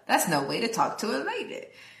fella. That's no way to talk to a lady.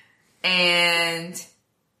 And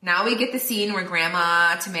now we get the scene where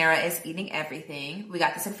Grandma Tamara is eating everything. We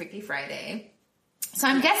got this on Freaky Friday. So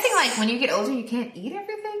I'm guessing, like, when you get older, you can't eat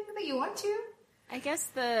everything that you want to? I guess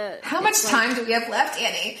How much time do we have left,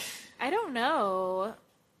 Annie? I don't know.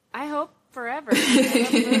 I hope forever. I love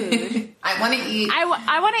food. I want to eat...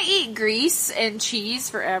 I want to eat grease and cheese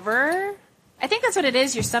forever. I think that's what it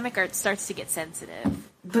is. Your stomach starts to get sensitive.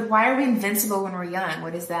 But why are we invincible when we're young?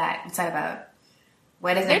 What is that? What's that about?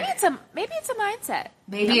 What is maybe it's a mindset.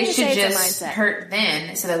 Maybe it should just hurt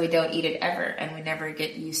then so that we don't eat it ever and we never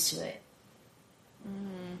get used to it.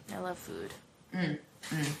 I love food.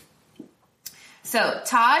 So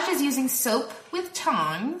Taj is using soap with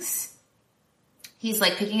tongs. He's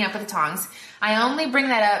like picking up with the tongs. I only bring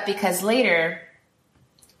that up because later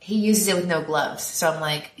he uses it with no gloves. So I'm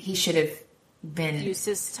like, he should have been... Use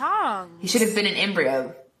his tongs. He should have been an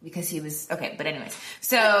embryo because he was... Okay, but anyways.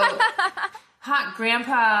 So... Hot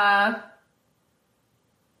Grandpa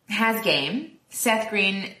has game. Seth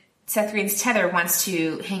Green Seth Green's tether wants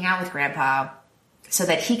to hang out with Grandpa so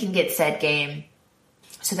that he can get said game,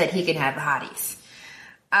 so that he can have the hotties.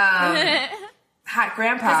 Hot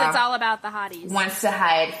Grandpa, because it's all about the hotties, wants to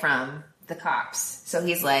hide from the cops. So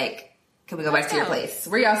he's like, "Can we go back to your place?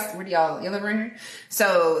 Where do y'all live right here?"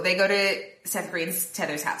 So they go to Seth Green's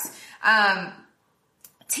tether's house.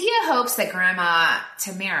 Tia hopes that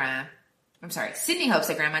Sydney hopes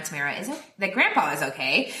that that Grandpa is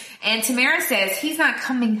okay. And Tamara says he's not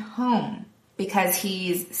coming home because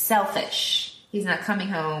he's selfish. He's not coming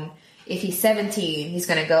home. If he's 17, he's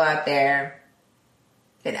going to go out there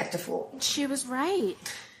and act a fool. She was right.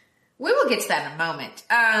 We will get to that in a moment.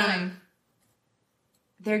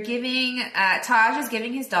 They're giving, Taj is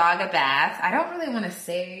giving his dog a bath. I don't really want to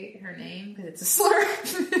say her name because it's a slur.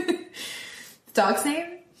 Dog's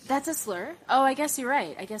name? That's a slur? Oh, I guess you're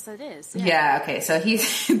right. I guess that is. Yeah, okay. So I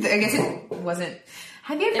guess it wasn't.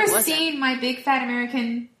 Have you ever seen My Big Fat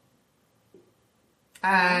American,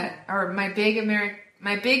 or My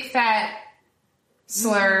Big Fat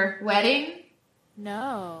Slur Wedding?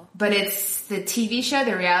 No. But it's the TV show,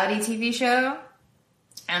 the reality TV show.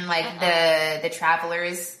 And like the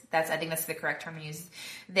travelers, I think that's the correct term to use.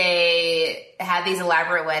 They have these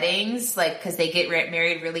elaborate weddings, like, cause they get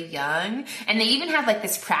married really young. And they even have like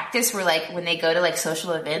this practice where like, when they go to like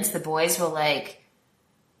social events, the boys will like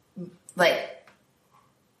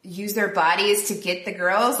use their bodies to get the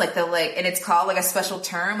girls. Like they'll like, and it's called like a special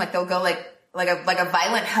term. Like they'll go like a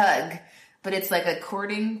violent hug, but it's like a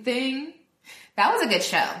courting thing. That was a good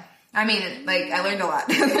show. I mean, like, I learned a lot.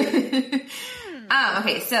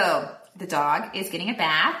 Okay, so the dog is getting a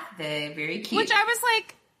bath. They're very cute. Which I was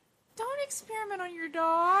like, don't experiment on your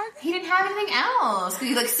dog. He didn't have anything else.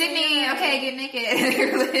 He's like, Sydney, okay, get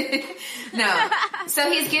naked. No. So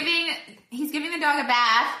he's giving the dog a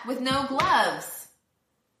bath with no gloves.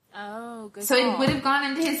 Oh, good. So it would have gone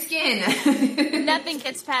into his skin. Nothing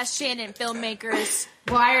gets past Shannon, filmmakers.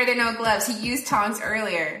 Why are there no gloves? He used tongs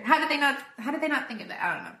earlier. How did they not think of that?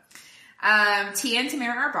 I don't know. Tia and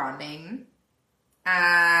Tamara are bonding.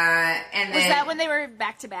 And then, was that when they were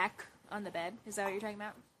back to back on the bed? Is that what you're talking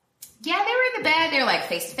about? Yeah, they were in the bed. They were like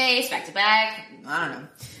face to face, back to back. I don't know.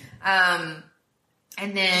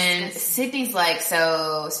 And then Sydney's like,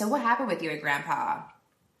 so what happened with you and Grandpa?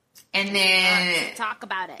 And then talk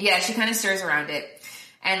about it. Yeah, she kind of stirs around it.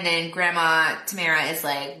 And then Grandma Tamara is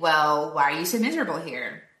like, well, why are you so miserable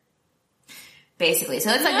here? Basically.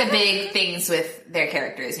 So it's like the big things with their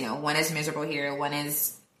characters. You know, one is miserable here, one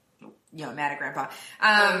is, mad at Grandpa.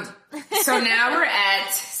 So now we're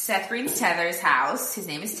at Seth Green's tether's house. His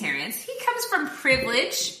name is Terrence. He comes from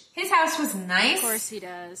privilege. His house was nice. Of course he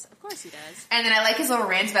does. And then I like his little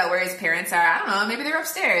rant about where his parents are. I don't know. Maybe they're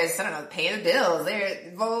upstairs. I don't know. Paying the bills.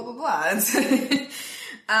 They're blah, blah, blah, blah.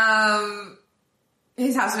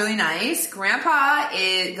 His house is really nice. Grandpa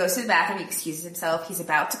goes to the bathroom. He excuses himself. He's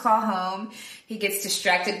about to call home. He gets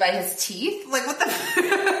distracted by his teeth. Like, what the?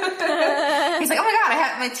 He's like, oh my God, I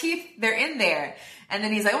have my teeth. They're in there. And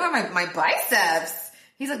then he's like, oh my biceps.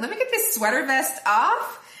 He's like, let me get this sweater vest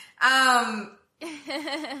off. And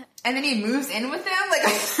then he moves in with them. Like,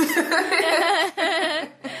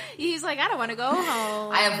 he's like, I don't want to go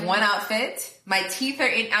home. I have one outfit. My teeth are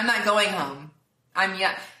in. I'm not going home. I'm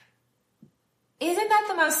young. Isn't that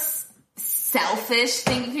the most selfish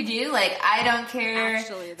thing you could do? Like, I don't care.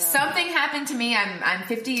 Actually, though. Something happened to me. I'm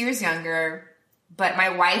 50 years younger, but my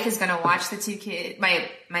wife is going to watch the two kids. My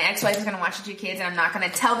ex-wife is going to watch the two kids, and I'm not going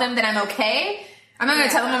to tell them that I'm okay. I'm not going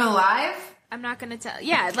to tell them I'm alive. I'm not going to tell.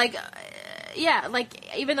 Yeah,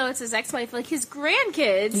 like, even though it's his ex-wife, like, his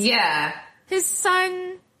grandkids. Yeah. His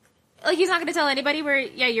son, like, he's not going to tell anybody where,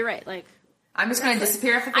 yeah, you're right, like. I'm just going to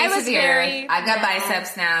disappear off the face of the earth. I've got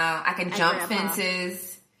biceps now. I can jump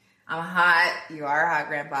fences. I'm hot. You are hot,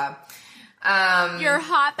 Grandpa. You're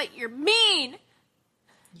hot, but you're mean.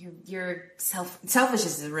 You're selfish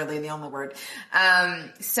is really the only word.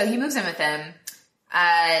 So he moves in with them.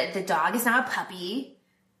 The dog is now a puppy.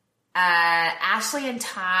 Ashley and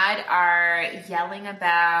Todd are yelling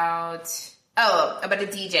about a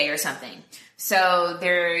DJ or something. So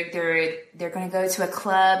they're going to go to a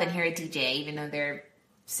club and hear a DJ, even though they're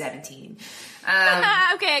 17.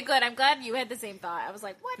 Okay, good. I'm glad you had the same thought. I was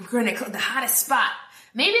like, what? We're going to the hottest spot.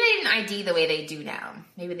 Maybe they didn't ID the way they do now.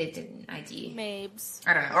 Maybe they didn't ID. Mabes.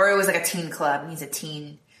 I don't know. Or it was like a teen club and he's a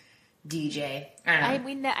teen DJ. I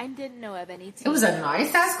don't know. I didn't know of any teen. It was a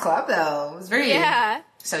nice ass club though. It was very. Yeah.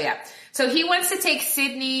 So yeah. So he wants to take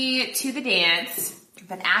Sydney to the dance,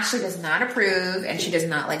 but Ashley does not approve and she does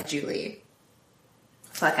not like Julie.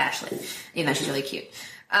 Fuck Ashley. Even though she's really cute.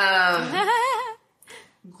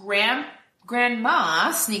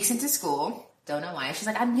 Grandma sneaks into school Don't know why. She's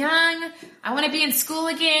like, I'm young. I want to be in school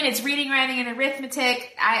again. It's reading, writing, and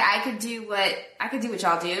arithmetic. I could do what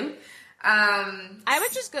y'all do. I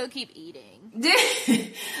would just go keep eating.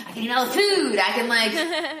 I can eat all the food. I can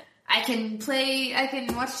I can play. I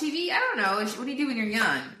can watch TV. I don't know. What do you do when you're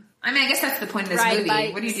young? I mean, I guess that's the point of this Ride movie.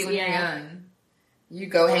 bikes, What do you do when you're young? You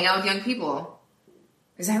go hang out with young people.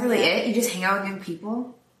 Is that really it? You just hang out with young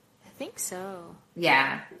people? I think so.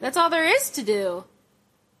 Yeah. That's all there is to do.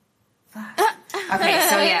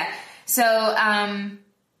 Okay, so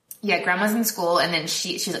grandma's in school, and then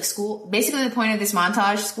she's like, school, basically the point of this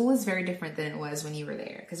montage, school is very different than it was when you were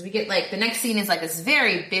there. Because we get, the next scene is, this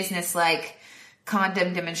very business-like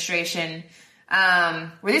condom demonstration,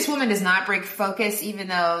 where this woman does not break focus, even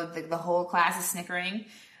though the whole class is snickering.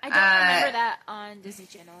 I don't remember that on Disney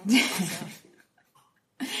Channel. Also.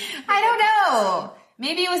 I don't know.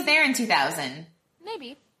 Maybe it was there in 2000.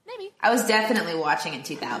 Maybe. I was definitely watching in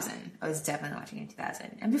 2000.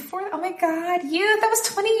 And before, oh my God, that was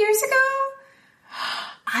 20 years ago?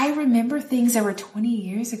 I remember things that were 20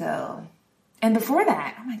 years ago. And before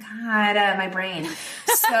that, oh my God, my brain.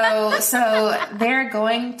 So they're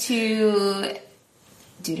going to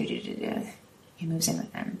he moves in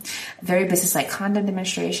with them. A very business-like condom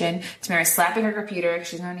demonstration. Tamara's slapping her computer because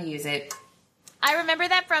she's going to use it. I remember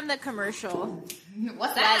that from the commercial.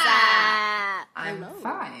 What's that? I'm Hello.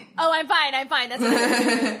 fine. Oh, I'm fine. That's what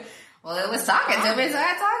it Well, it was talking to me, so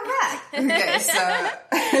I talked back. Okay,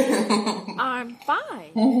 so... I'm fine.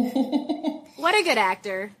 What a good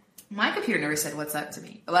actor. My computer never said what's up to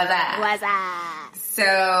me. What's that? What's that?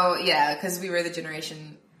 So, yeah, because we were the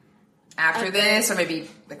generation after this, or maybe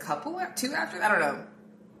the couple, two after, I don't know.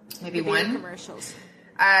 Maybe one. Commercials.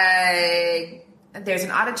 There's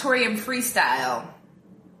an auditorium freestyle.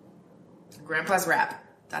 Grandpa's rap. ...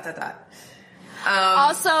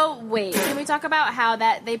 Also, wait, can we talk about how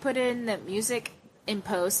that they put in the music in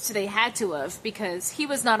post? They had to have, because he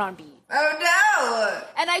was not on beat. Oh no!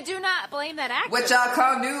 And I do not blame that actor. What y'all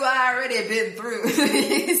call new, I already been through.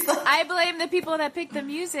 I blame the people that picked the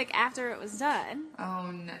music after it was done. Oh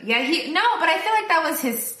no. Yeah, but I feel like that was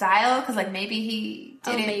his style, because maybe he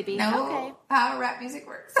didn't know how rap music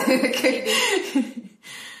works. Maybe.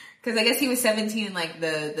 Because I guess he was 17 in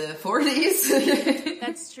the 40s.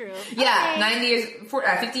 That's true. Yeah,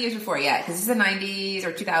 okay. 50 years before, yeah, because it's the 90s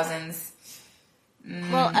or 2000s.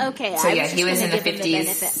 Well, okay. So yeah, he was in the 50s,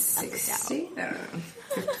 60s, I don't know,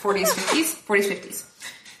 40s, 50s, 40s, 50s,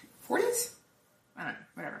 40s. I don't know,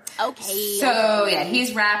 whatever. Okay. So yeah,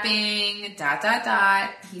 he's rapping. ...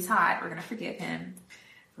 He's hot. We're gonna forgive him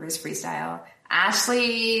for his freestyle.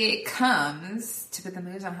 Ashley comes to put the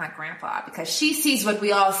moves on Hot Grandpa because she sees what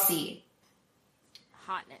we all see.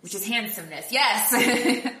 Hotness. Which is handsomeness. Yes.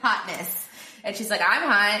 Hotness. And she's like, I'm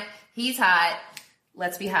hot. He's hot.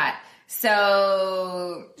 Let's be hot.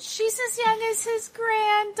 So... She's as young as his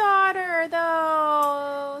granddaughter,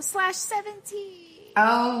 though. /17.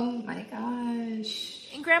 Oh, my gosh.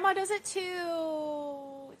 And Grandma does it,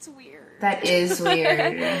 too. It's weird. That is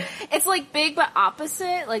weird. It's big but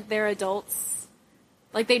opposite. They're adults.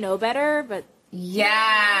 They know better, but...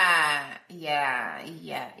 Yeah.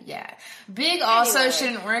 Big also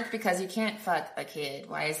shouldn't work because you can't fuck a kid.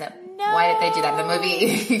 Why is that? No. Why did they do that in the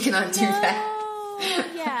movie? You cannot do that.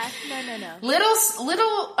 Yeah. No.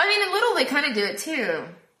 Little, they kind of do it too.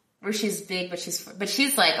 Where she's big, but she's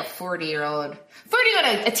like a 40-year-old. Flirting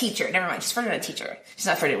with a teacher. Never mind. She's flirting with a teacher. She's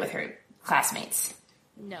not flirting with her classmates.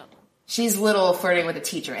 No. She's little flirting with a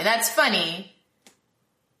teacher. And that's funny.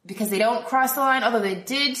 Because they don't cross the line, although they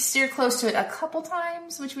did steer close to it a couple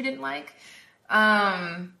times, which we didn't like.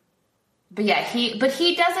 But yeah, he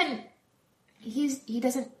doesn't,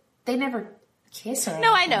 they never kiss or anything.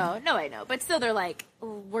 No, I know. But still, they're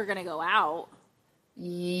we're gonna go out.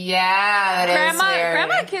 Yeah, that is weird.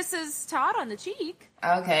 Grandma kisses Todd on the cheek.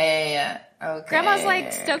 Okay.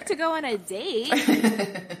 Grandma's stoked to go on a date.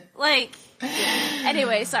 Yeah.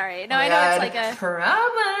 Anyway, sorry. No, I know it's a...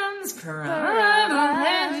 Problems.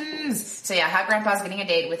 So yeah, Hot Grandpa's getting a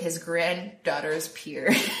date with his granddaughter's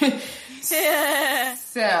peer.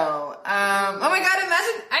 So, oh my God,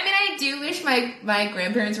 imagine, I do wish my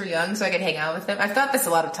grandparents were young so I could hang out with them. I've thought this a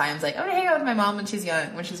lot of times, I want to hang out with my mom when she's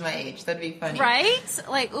young, when she's my age. That'd be funny. Right?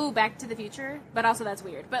 Ooh, Back to the Future. But also that's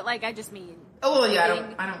weird. But I just mean... Oh, yeah, I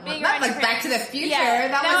don't want, not Back to the Future.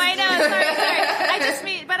 Yeah. I know. Sorry. I just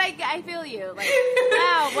mean, but I feel you.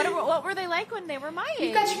 Wow, what were they like when they were my age?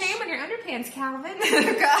 You got your name on your underpants, Calvin.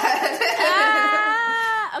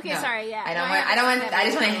 Oh, God. Okay, No. sorry. Yeah. I No, I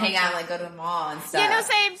just want to hang out and like go to the mall and stuff. Yeah, no,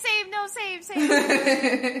 same. No, same.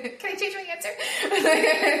 Can I change my answer?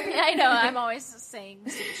 Yeah, I know. I'm always saying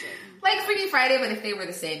stupid shit. Like Freaky Friday, but if they were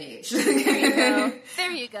the same age.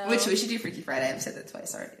 There you go. Which we should do Freaky Friday. I've said that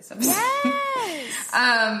twice already. So.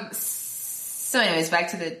 Yes. So, anyways, back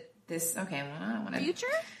to this. Okay, well, I don't want to. Future.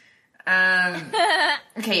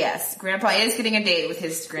 Okay, yes, Grandpa is getting a date with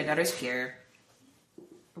his granddaughter's peer.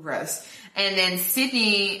 Gross. And then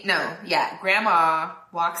Grandma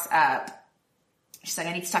walks up. She's like,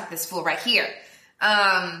 I need to talk to this fool right here.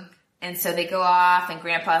 And so they go off, and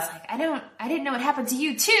Grandpa's like, I didn't know what happened to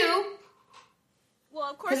you too. Well,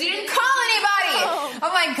 of course. Because you didn't call anybody.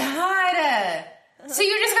 Oh my god. So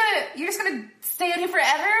you're just gonna stay out here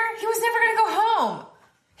forever? He was never gonna go home.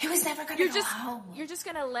 He was never gonna go home. You're just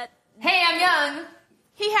gonna let. Hey, I'm young.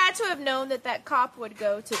 He had to have known that cop would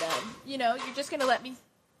go to them. You know, you're just gonna let them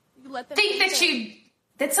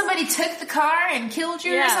that somebody took the car and killed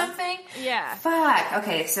you or something? Yeah. Fuck.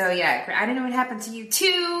 Okay, so yeah, I didn't know what happened to you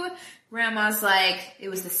too. Grandma's like, it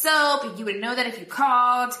was the soap. You would know that if you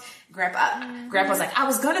called. Grandpa's like, I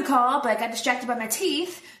was gonna call, but I got distracted by my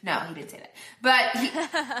teeth. No, he didn't say that. But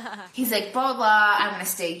he's like, blah, blah, blah. I want to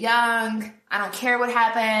stay young. I don't care what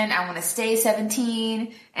happened. I want to stay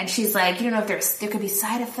 17. And she's like, you don't know if there could be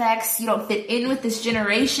side effects. You don't fit in with this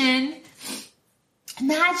generation.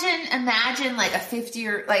 Imagine like a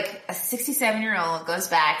 67-year-old goes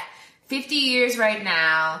back 50 years right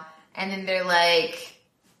now, and then they're like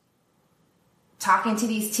talking to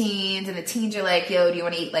these teens, and the teens are like, yo, do you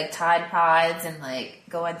want to eat like Tide Pods and like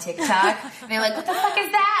go on TikTok? And they're like, what the fuck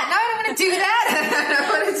is that? No, I don't want to do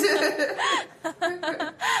that.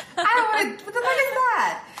 What the fuck is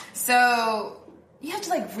that? So you have to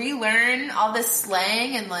like relearn all this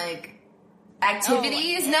slang and like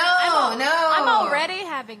activities? No. I'm already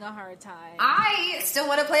having a hard time. I still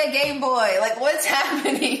want to play a Game Boy. Like, what's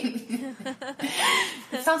happening?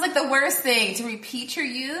 It sounds like the worst thing, to repeat your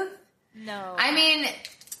youth. No. I mean,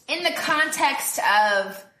 in the context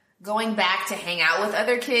of going back to hang out with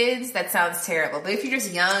other kids, that sounds terrible. But if you're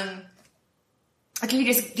just young, like if you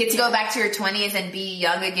just get to go back to your 20s and be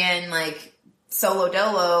young again, like solo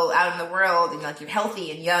dolo out in the world, and like you're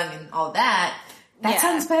healthy and young and all that, that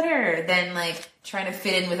sounds better than like trying to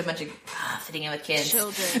fit in with a bunch of fitting in with kids.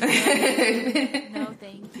 Children. No,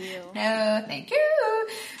 thank you. No, thank you.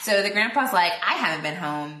 So the grandpa's like, I haven't been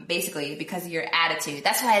home basically because of your attitude.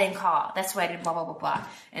 That's why I didn't call. That's why I didn't blah blah blah blah.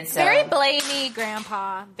 And so very blamey,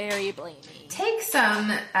 Grandpa. Very blamey. Take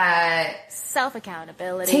some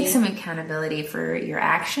self-accountability. Take some accountability for your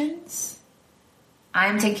actions.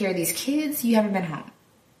 I'm taking care of these kids. You haven't been home.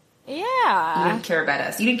 Yeah. You didn't care about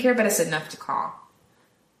us. You didn't care about us enough to call.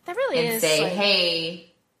 That really and is. say, like,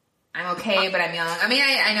 hey, I'm okay, but I'm young. I mean,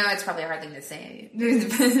 I know it's probably a hard thing to say.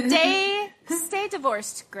 Stay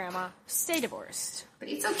divorced, Grandma. Stay divorced. But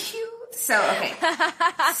he's so cute. So, okay.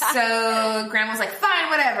 So, Grandma's like, fine,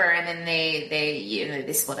 whatever. And then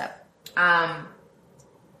they split up.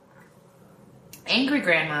 Angry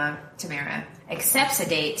Grandma, Tamara, accepts a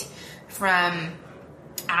date from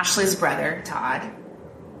Ashley's brother, Todd.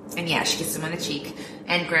 And yeah, she gets him on the cheek.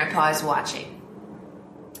 And Grandpa is watching.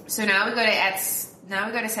 So now we go to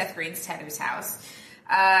Seth Green's Tattoo's house.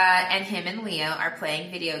 And him and Leo are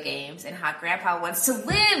playing video games, and Hot Grandpa wants to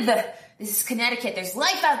live. This is Connecticut. There's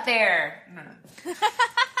life out there.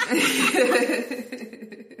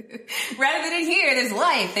 Rather than in here, there's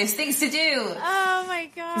life. There's things to do. Oh my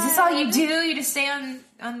god. Is this all you do? You just stay on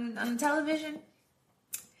television?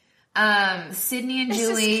 Sydney and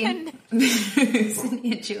Julie.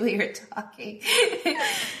 Sydney and Julie are talking.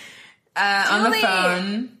 On the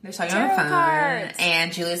phone. They're talking on the phone. Cards.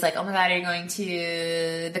 And Julie's like, oh my god, are you going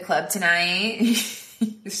to the club tonight?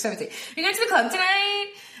 You're 17. Are you going to the club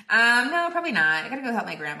tonight? No, probably not. I gotta go help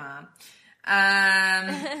my grandma.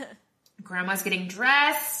 Grandma's getting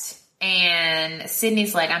dressed, and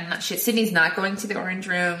Sydney's like, Sydney's not going to the orange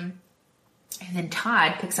room. And then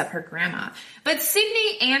Todd picks up her grandma. But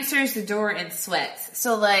Sydney answers the door in sweats.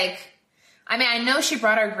 So like, I mean, I know she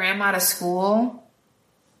brought her grandma to school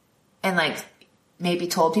and like maybe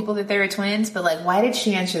told people that they were twins, but like, why did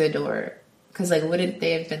she answer the door? Because like, wouldn't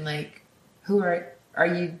they have been like, who are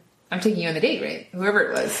you? I'm taking you on the date, right? Whoever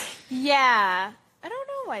it was. Yeah. I don't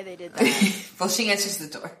know why they did that. Well, she answers the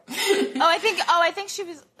door. I think she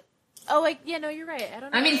was. Oh, like, yeah, no, you're right. I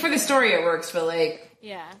don't know. I mean, for the story it works, but like,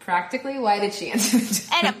 yeah, practically, why did she answer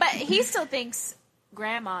the door? But he still thinks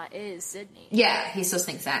Grandma is Sydney. Yeah, he still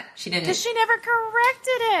thinks that. She didn't. Because she never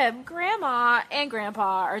corrected him. Grandma and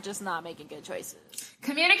Grandpa are just not making good choices.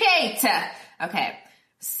 Communicate! Okay.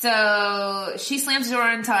 So, she slams the door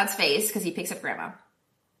in Todd's face because he picks up Grandma.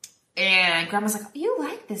 And Grandma's like, you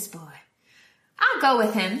like this boy. I'll go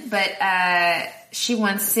with him. But she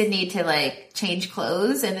wants Sydney to, like, change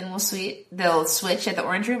clothes, and then they'll switch at the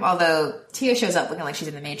Orange Room. Although Tia shows up looking like she's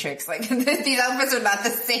in the Matrix. Like, these outfits are not the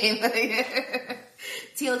same.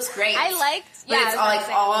 Tia looks great. I liked, but it's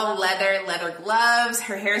all leather gloves.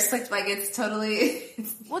 Her hair slicked like it's totally...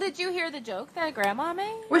 Well, did you hear the joke that Grandma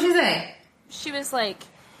made? What'd she say? She was like,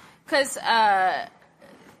 because,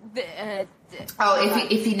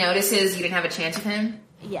 if he notices you didn't have a chance with him?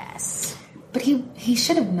 Yes. But he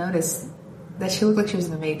should have noticed that she looked like she was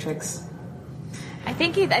in the Matrix. I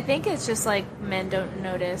think it's just like men don't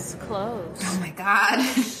notice clothes. Oh my god.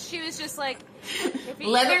 She was just like,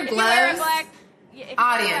 leather gloves.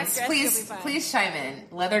 Audience, please chime in.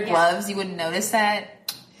 Leather gloves, you wouldn't notice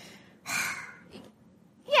that?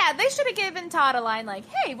 Yeah, they should have given Todd a line like,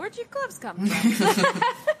 hey, where'd your gloves come from?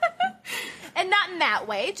 And not in that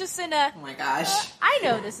way, just in a... Oh my gosh. I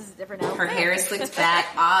know this is a different outfit. Her hair is slicked back,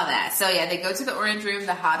 all that. So yeah, they go to the Orange Room,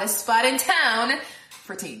 the hottest spot in town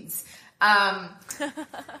for teens. Hot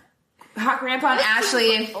Grandpa and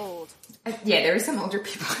Ashley... Old. Yeah, there were some older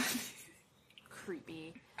people.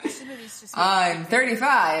 Creepy. This movie's just... I'm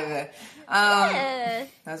 35. Yeah.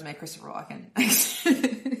 That was my Christopher Walken.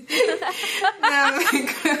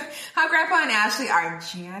 Hot Grandpa and Ashley are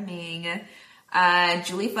jamming.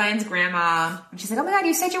 Julie finds Grandma, and she's like, oh my god,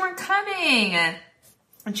 you said you weren't coming.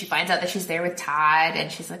 And she finds out that she's there with Todd, and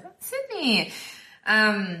she's like, oh, Sydney.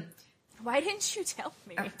 Why didn't you tell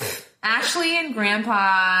me? Ashley and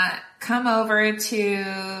Grandpa come over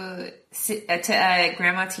to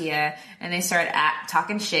Grandma Tia, and they start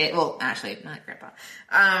talking shit. Well, Ashley, not Grandpa.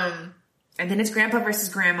 And then it's Grandpa versus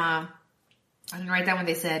Grandma. I didn't write down what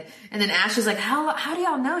they said. And then Ashley's like, how do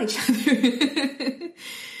y'all know each other?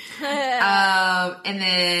 And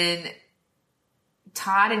then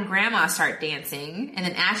Todd and Grandma start dancing, and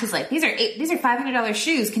then Ash is like, these are $500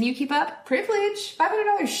 shoes. Can you keep up? Privilege.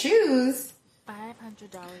 $500 shoes. $500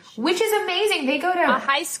 shoes. Which is amazing. They go to a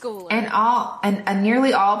high school and a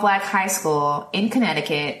nearly all black high school in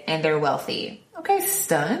Connecticut, and they're wealthy. Okay,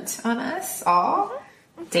 stunt on us all.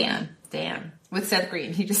 Damn. With Seth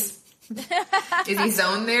Green, he just is he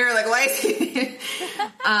zoned there? Like, why is he?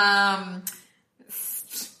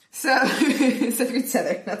 So, Seth Green's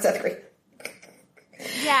Heather, not Seth Green.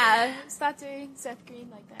 Yeah, stop doing Seth Green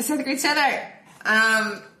like that. Seth Green's Heather.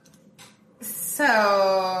 So,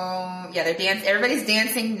 yeah, they're dancing. Everybody's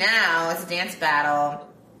dancing now. It's a dance battle.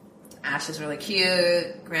 Ash is really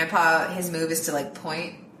cute. Grandpa, his move is to, like,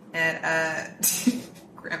 point at,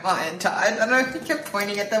 Grandma and Todd. I don't know if he kept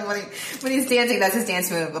pointing at them when he's dancing. That's his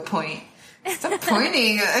dance move, a point. Stop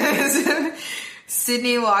pointing.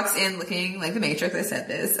 Sydney walks in looking like the Matrix. I said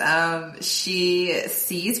this. She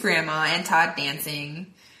sees Grandma and Todd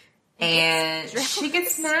dancing, and she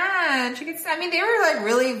gets mad. I mean, they were like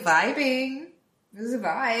really vibing. It was a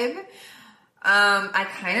vibe. I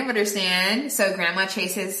kind of understand. So Grandma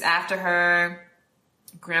chases after her.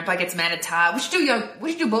 Grandpa gets mad at Todd. What you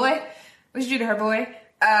do, boy? What you do to her, boy?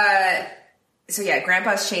 So yeah,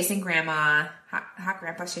 Grandpa's chasing Grandma. Hot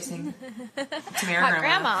Grandpa's chasing Tamara Hot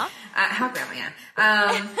Grandma. Hot Grandma, yeah.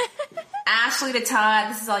 Ashley to Todd,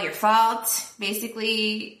 this is all your fault.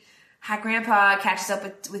 Basically, Hot Grandpa catches up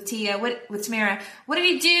with Tia, with Tamara. What did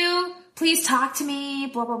he do? Please talk to me,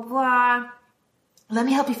 blah, blah, blah. Let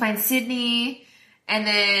me help you find Sydney. And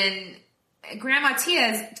then Grandma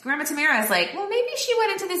Tamara is like, well, maybe she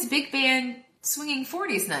went into this big band swinging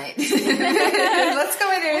 40s night. Let's go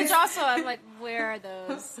in there. Which also, I'm like, where are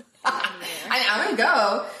those? I want to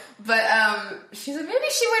go, but she's like, maybe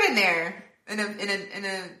she went in there in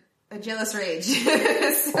a jealous rage. So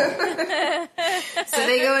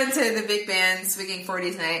they go into the big band swinging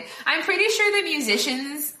 40s night. I'm pretty sure the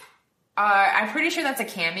musicians I'm pretty sure that's a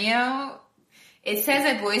cameo. It says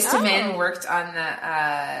that Boyz II Men worked on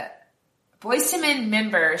the Boyz II Men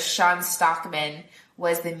member Sean Stockman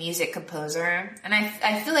was the music composer, and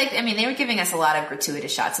I feel like, I mean, they were giving us a lot of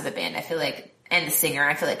gratuitous shots of the band. I feel like, and the singer,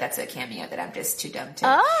 I feel like that's a cameo that I'm just too dumb to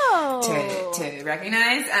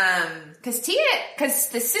recognize. Cause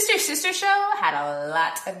the Sister Show had a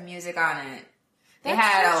lot of music on it. They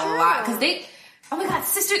had a lot, cause they went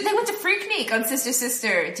to Freaknik on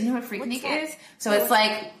Sister. Do you know what Freaknik is? So it's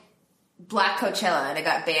like Black Coachella, and it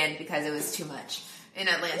got banned because it was too much in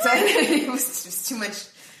Atlanta. It was just too much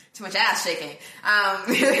ass shaking. I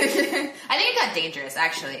think it got dangerous,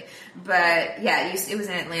 actually. But yeah, it was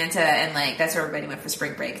in Atlanta, and like that's where everybody went for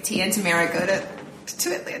spring break. Tia and Tamara go to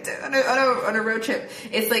Atlanta on a road trip.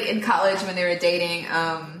 It's like in college when they were dating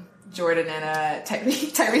Jordan and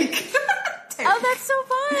Tyreek. Oh, that's so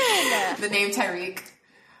fun. The name Tyreek.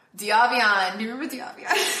 Diavion. Do you remember Diavion?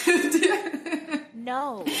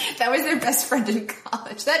 No. That was their best friend in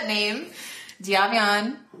college. That name,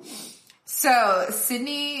 Diavion. So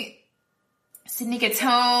Sydney gets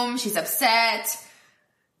home. She's upset.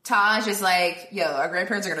 Taj is like, yo, our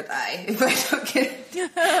grandparents are gonna die if I don't get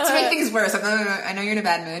to make things worse. I know you're in a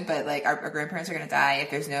bad mood, but like our grandparents are gonna die if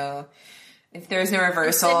there's no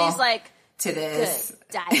reversal. Sydney's like, to this. Good.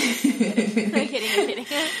 Die. I'm kidding.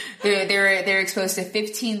 They're exposed to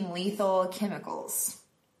 15 lethal chemicals.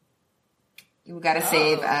 You gotta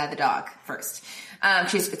save the dog first.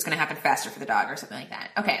 It's gonna happen faster for the dog or something like that.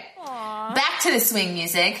 Okay. Aww. Back to the swing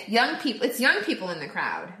music. It's young people in the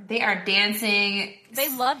crowd. They are dancing. They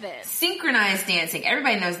love it. Synchronized dancing.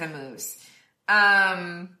 Everybody knows the moves.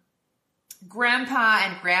 Grandpa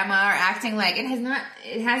and Grandma are acting like it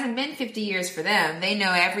hasn't been 50 years for them. They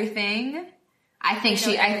know everything. I think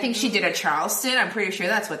she did a Charleston. I'm pretty sure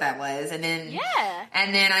that's what that was. And then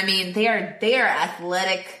I mean they are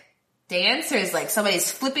athletic dancers. Like somebody's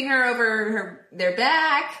flipping her over their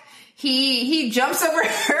back. He jumps over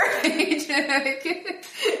her.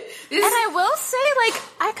 And I will say, like,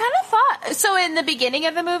 I kind of thought, so in the beginning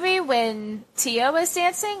of the movie when Tia was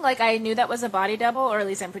dancing, like, I knew that was a body double, or at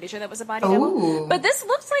least I'm pretty sure that was a body double. But this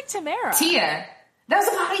looks like Tamara. Tia. That was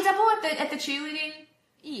a body double at the cheerleading?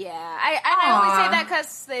 Yeah. I always say that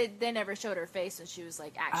because they never showed her face and she was,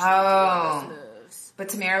 like, actually doing those moves. But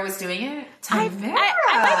Tamara was doing it? Tamara!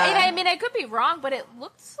 I mean, I could be wrong, but it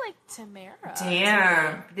looks like Tamara.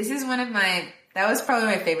 Damn. This is that was probably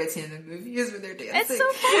my favorite scene in the movie is when they're dancing. It's so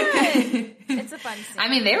fun. It's a fun scene. I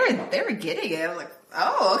mean, they were getting it. I'm like,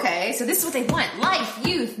 oh, okay. So this is what they want. Life,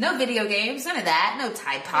 youth, no video games, none of that. No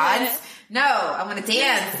Tide Pods. Yeah. No, I want to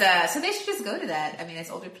dance. So they should just go to that. I mean, as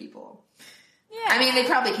older people. Yeah. I mean, they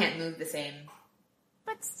probably can't move the same.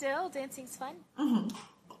 But still, dancing's fun. Mm-hmm.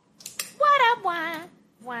 What up, why?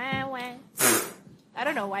 I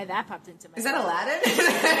don't know why that popped into my head. Is that Aladdin?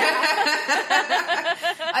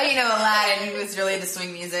 Oh, you know Aladdin. He was really into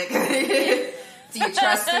swing music. Do you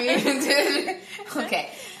trust me? Okay.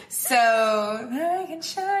 So, I can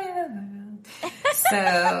show you the world.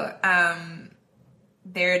 So,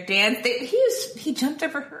 they're dancing. He jumped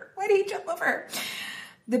over her. Why did he jump over her?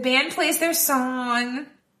 The band plays their song.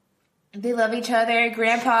 They love each other.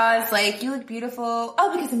 Grandpa's like, you look beautiful.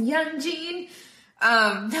 Oh, because I'm young, Jean.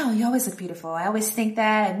 No, you always look beautiful. I always think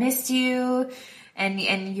that. I missed you. And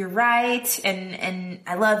you're right. And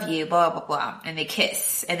I love you. Blah, blah, blah. And they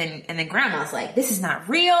kiss. And then Grandma's like, this is not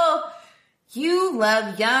real. You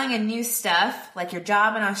love young and new stuff, like your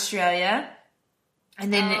job in Australia.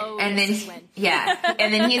 And then he's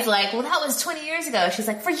like, well, that was 20 years ago. She's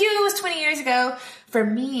like, for you, it was 20 years ago. For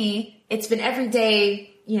me, it's been every day,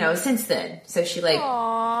 since then. So she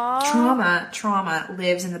trauma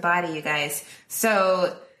lives in the body, you guys.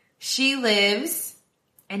 So she lives,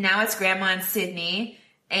 and now it's Grandma and Sydney.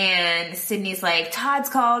 And Sydney's like, Todd's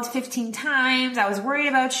called 15 times. I was worried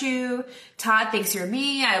about you. Todd thinks you're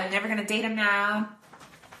me. I'm never going to date him now.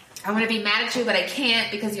 I want to be mad at you, but I can't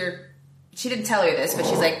because she didn't tell her this, but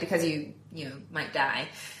she's like, because you might die.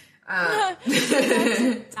 Die.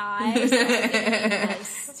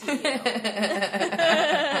 Nice to you.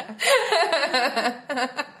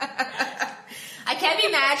 I can't be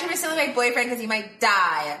mad at you for still my boyfriend because you might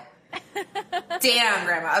die. Damn,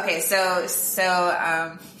 Grandma. Okay, so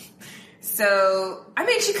I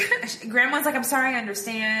mean, Grandma's like, I'm sorry, I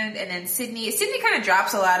understand, and then Sydney kind of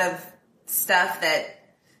drops a lot of stuff that.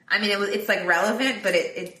 I mean, it's like relevant, but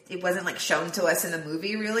it wasn't like shown to us in the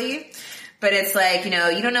movie really. But it's like, you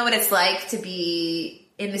don't know what it's like to be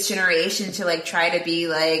in this generation to like try to be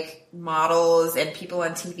like models and people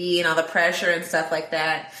on TV and all the pressure and stuff like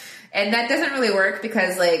that. And that doesn't really work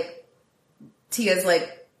because like Tia's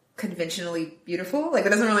like conventionally beautiful. Like it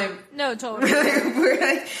doesn't really. No, totally.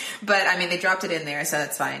 But I mean, they dropped it in there, so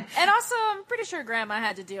that's fine. And also, I'm pretty sure Grandma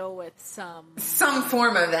had to deal with some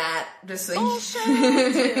form of that. Just like bullshit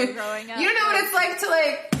too, growing up. You don't know what it's like to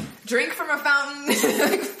like drink from a fountain,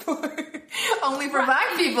 like only for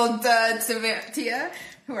black people. Tia,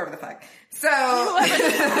 whoever the fuck. So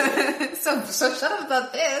shut up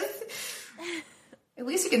about this. At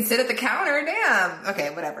least you can sit at the counter. Damn.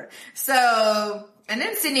 Okay, whatever. So. And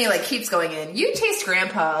then Sydney like keeps going in. You chased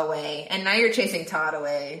Grandpa away, and now you're chasing Todd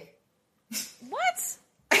away. What?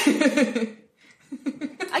 Again,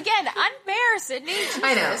 unfair, Sydney. Jesus.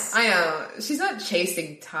 I know. She's not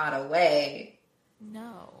chasing Todd away.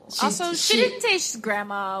 No. She didn't chase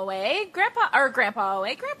Grandma away. Grandpa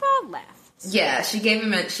away. Grandpa left. Yeah, she gave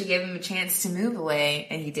him a chance to move away,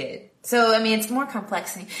 and he did. So, I mean, it's more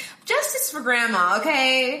complex. Justice for Grandma,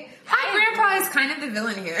 okay? Hot Grandpa is kind of the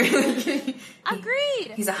villain here.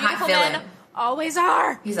 Agreed. He's a Beautiful hot villain. men always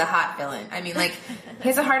are. He's a hot villain. I mean, like, he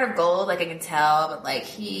has a heart of gold, like I can tell, but like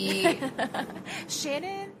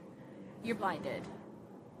Shannon, you're blinded.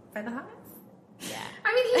 By the hots? Yeah.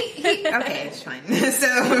 I mean, he okay, it's fine.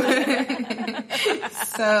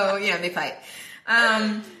 So, they fight.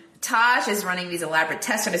 Taj is running these elaborate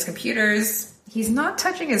tests on his computers. He's not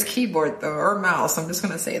touching his keyboard, though, or mouse. I'm just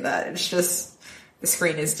going to say that. It's just the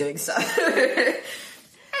screen is doing stuff.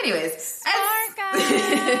 Anyways. Smart guy.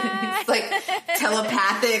 It's like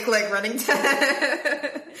telepathic, like running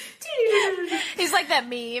He's like that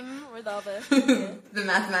meme with all the... the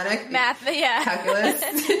mathematic. Yeah. Calculus.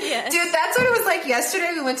 Yes. Dude, that's what it was like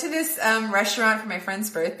yesterday. We went to this restaurant for my friend's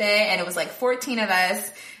birthday, and it was like 14 of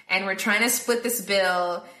us, and we're trying to split this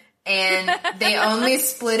bill, and they only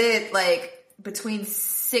split it like between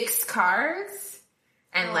 6 cards.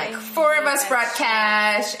 And like 4 of us brought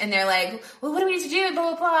cash, and they're like, well, what do we need to do? Blah,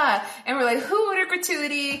 blah, blah. And we're like, who ordered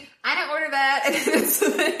gratuity? I didn't order that. And it's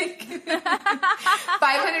like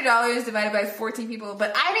 $500 divided by 14 people.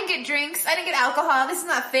 But I didn't get drinks. I didn't get alcohol. This is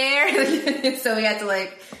not fair. So we had to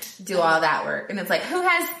like do all that work. And it's like, who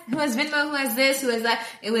has Venmo? Who has this? Who has that?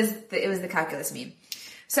 It was the calculus meme.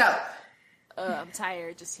 So. I'm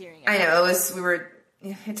tired just hearing it. I know.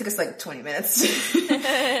 It took us like 20 minutes.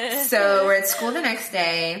 So we're at school the next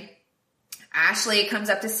day. Ashley comes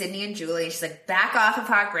up to Sydney and Julie. She's like, back off of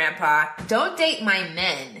Hot Grandpa. Don't date my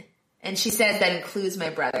men. And she says that includes my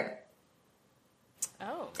brother.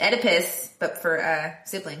 Oh. Oedipus, but for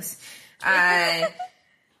siblings.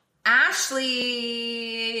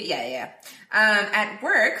 Ashley, yeah. At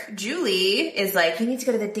work, Julie is like, you need to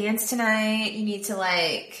go to the dance tonight. You need to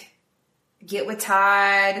like get with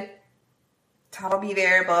Todd. Todd will be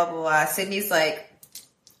there, blah, blah, blah. Sydney's like,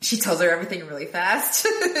 she tells her everything really fast.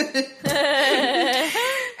 And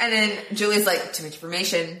then Julie's like, too much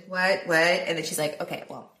information. What? And then she's like, okay,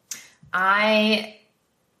 well, I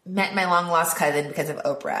met my long lost cousin because of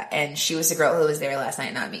Oprah, and she was the girl who was there last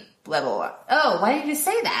night, not me. Blah, blah, blah. Oh, why did you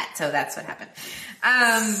say that? So that's what happened.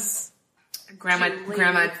 Grandma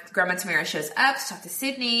Tamara shows up to talk to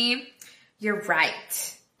Sydney. You're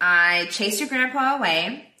right. I chased your grandpa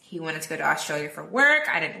away. He wanted to go to Australia for work.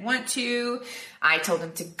 I didn't want to. I told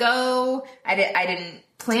him to go. I didn't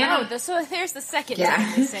plan. So here's the second yeah.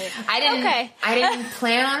 time they say it. I didn't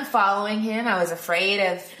plan on following him. I was afraid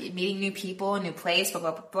of meeting new people, a new place, blah,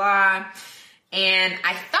 blah, blah, blah. And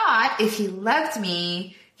I thought if he loved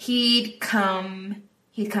me, he'd come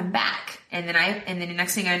back. And then the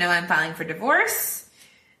next thing I know, I'm filing for divorce.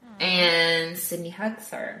 And Sydney hugs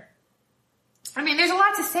her. I mean, there's a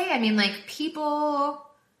lot to say. I mean, like, people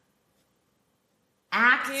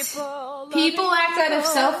act out of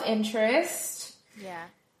self-interest. Yeah.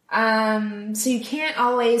 So you can't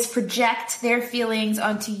always project their feelings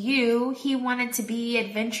onto you. He wanted to be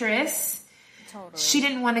adventurous. Totally. She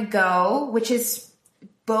didn't want to go, which is,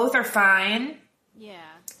 both are fine. Yeah.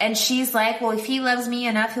 And she's like, well, if he loves me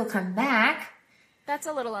enough, he'll come back. That's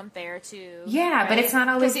a little unfair too. Yeah, right? But it's not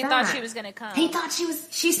always because he thought she was going to come.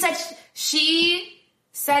 She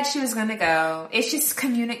said she was going to go. It's just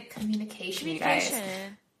communication, you guys.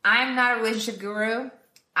 I'm not a relationship guru.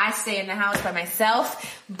 I stay in the house by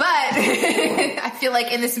myself, but I feel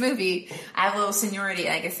like in this movie, I have a little seniority.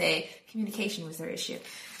 I can say communication was their issue.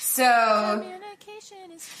 So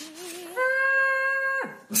communication is key.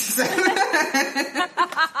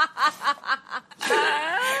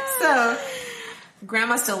 So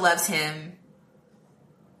Grandma still loves him,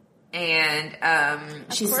 and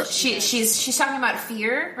she's talking about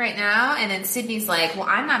fear right now. And then Sydney's like, "Well,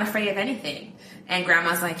 I'm not afraid of anything." And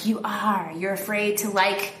Grandma's like, "You are. You're afraid to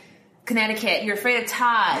like Connecticut. You're afraid of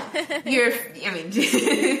Todd.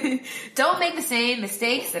 Don't make the same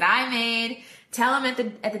mistakes that I made. Tell him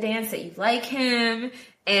at the dance that you like him."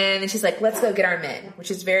 And then she's like, "Let's go get our men,"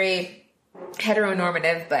 which is very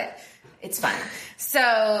heteronormative, but it's fine. So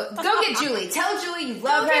go get Julie. Tell Julie you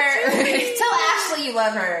love her. Tell Ashley you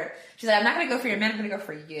love her. She's like, "I'm not going to go for your men. I'm going to go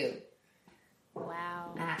for you."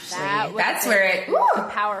 Wow. Ashley. That's where it... Woo. A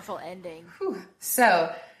powerful ending. Whew.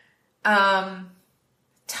 So,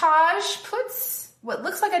 Taj puts what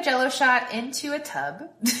looks like a Jell-O shot into a tub.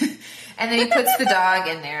 And then he puts the dog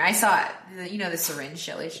in there. I saw it. The syringe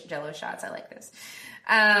Jell-O shots. I like those.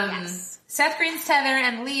 Yes. Seth Green's Tether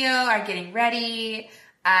and Leo are getting ready.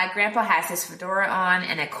 Grandpa has his fedora on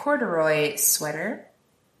and a corduroy sweater.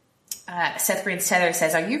 Seth Green's Tether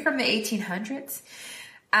says, "Are you from the 1800s?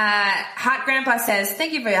 Hot Grandpa says,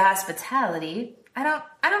 "Thank you for your hospitality." I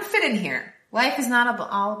don't fit in here. Life is not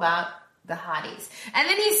all about the hotties. And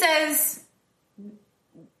then he says,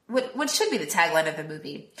 what should be the tagline of the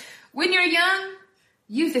movie? When you're young,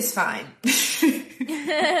 youth is fine. When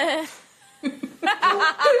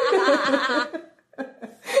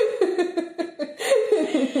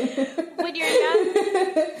you're young,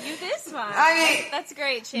 youth is fine. I mean, that's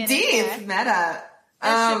great, Shannon. Deep meta.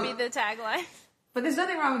 That should be the tagline. But there's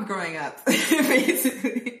nothing wrong with growing up,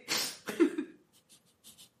 basically.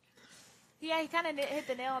 Yeah, he kind of hit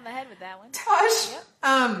the nail on the head with that one. Taj, Yep.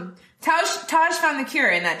 Taj found the cure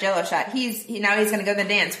in that Jello shot. Now he's gonna go to the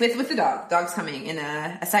dance with the dog. Dog's coming in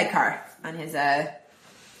a sidecar on his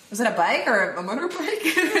was it a bike or a motorbike?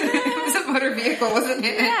 It was a motor vehicle, wasn't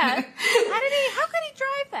it? Yeah. How could he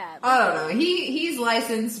drive that? I don't know. He's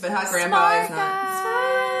licensed, but Hot Grandpa is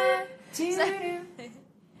not. Smart.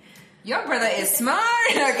 Your brother is smart.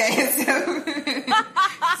 Okay,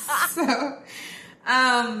 so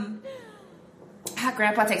Hot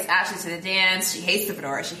Grandpa takes Ashley to the dance. She hates the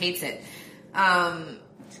fedora. She hates it.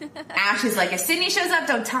 Ashley's like, if Sydney shows up,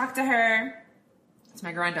 don't talk to her. It's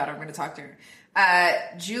my granddaughter. I'm going to talk to her.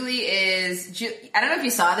 Julie, I don't know if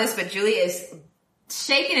you saw this, but Julie is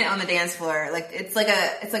shaking it on the dance floor. Like, it's like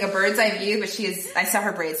a bird's eye view, but I saw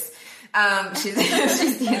her braids. She's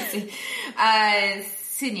dancing.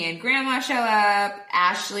 Sydney and Grandma show up.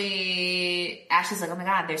 Ashley's like, oh my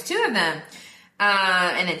God, there's two of them.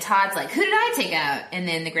 And then Todd's like, who did I take out? And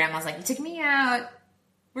then the grandma's like, you took me out.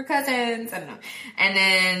 We're cousins. I don't know. And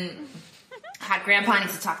then Hot Grandpa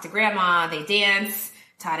needs to talk to Grandma. They dance.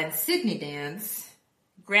 Todd and Sydney dance.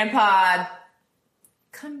 Grandpa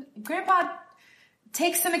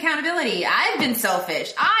takes some accountability. I've been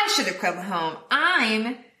selfish. I should have come home.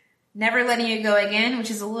 I'm never letting you go again, which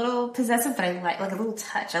is a little possessive, but I like a little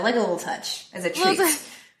touch. I like a little touch as a treat.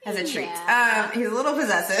 As a treat. Yeah. He's a little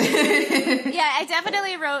possessive. Yeah, I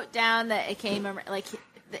definitely wrote down that it came like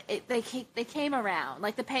they came around.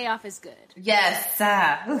 Like the payoff is good. Yes.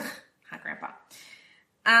 Hot Grandpa.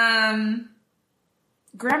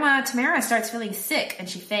 Grandma Tamara starts feeling sick and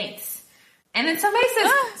she faints. And then somebody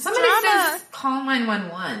says call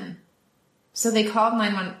 911. So they called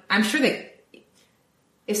 911. I'm sure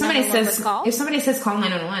if somebody says call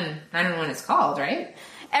 911, 911 is called, right?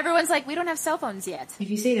 Everyone's like, we don't have cell phones yet. If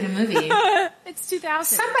you see it in a movie. It's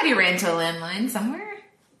 2000. Somebody ran to a landline somewhere.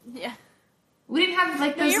 Yeah. We didn't have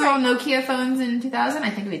those little Nokia phones in 2000. I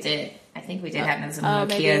think we did have those little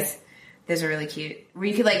Nokias. Maybe. Those are really cute. Where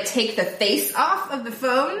you could take the face off of the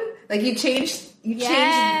phone. Like you changed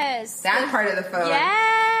that part of the phone.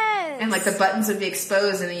 Yes. And the buttons would be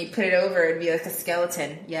exposed and then you put it over and be like a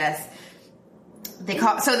skeleton. Yes.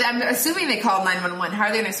 So I'm assuming they called 911. How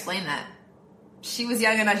are they going to explain that? She was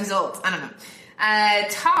young and now she's old. I don't know.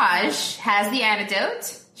 Taj has the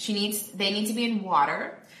antidote. They need to be in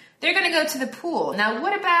water. They're going to go to the pool. Now,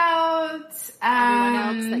 what about everyone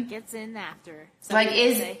else that gets in after?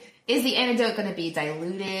 Is the antidote going to be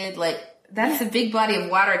diluted? That's a big body of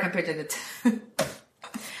water compared to the...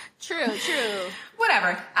 True.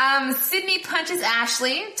 Whatever. Sydney punches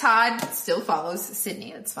Ashley. Todd still follows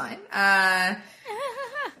Sydney. That's fine.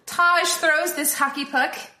 Taj throws this hockey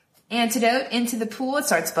puck antidote into the pool. It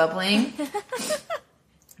starts bubbling.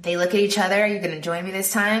 They look at each other. Are you going to join me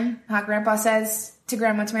this time? Hot Grandpa says to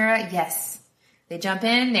Grandma Tamara. Yes. They jump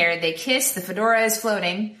in. They kiss. The fedora is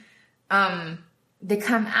floating. They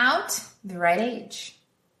come out the right age.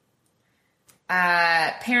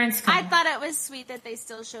 Parents come. I thought it was sweet that they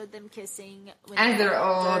still showed them kissing when as they're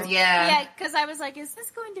old. Yeah. Yeah, because I was like, is this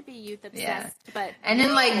going to be youth obsessed? Yeah. But and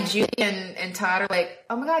then Julie and Todd are like,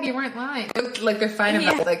 oh my God, you weren't lying. They're fine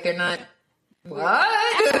about it. They're not. What?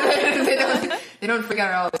 they don't freak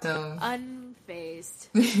out at all. So unfazed.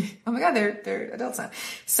 Oh my God, they're adults now.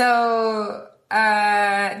 So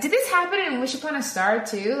did this happen in Wish Upon a Star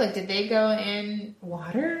too? Did they go in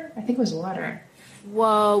water? I think it was water.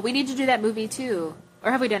 Whoa, we need to do that movie too.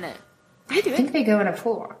 Or have we done it? I think they go in a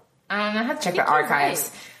pool. I have to check the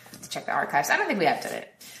archives. I don't think we have done it.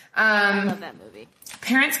 I love that movie.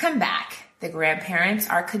 Parents come back. The grandparents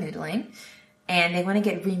are canoodling, and they want to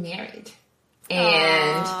get remarried.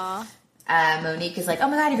 And Monique is like, oh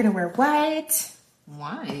my God, you're going to wear white.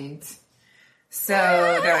 White? So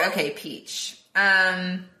they're like, okay, peach.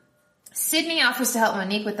 Sydney offers to help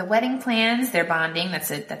Monique with the wedding plans. They're bonding.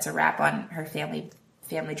 That's a wrap on her family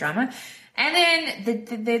drama. And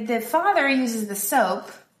then the father uses the soap.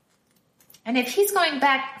 And if he's going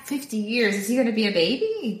back 50 years, is he going to be a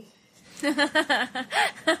baby? Can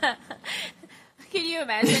you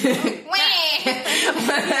imagine?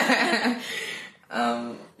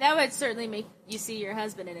 That would certainly make you see your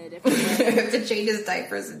husband in a different way. to change his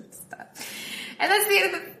diapers and stuff. And that's the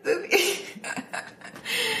end of the movie.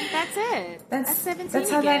 That's it. That's 17 That's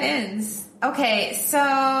how again. that ends. Okay, so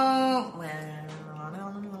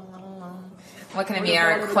what can be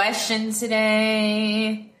our question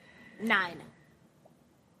today? 9.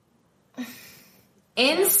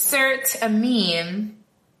 Insert a meme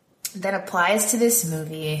that applies to this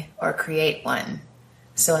movie or create one.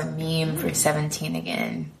 So a meme for 17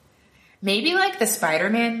 again. Maybe like the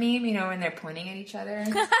Spider-Man meme, you know, when they're pointing at each other.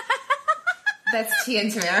 That's Tia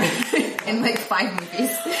and Tamara in like 5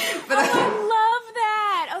 movies. But I love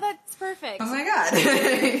that. Oh, that's perfect. oh my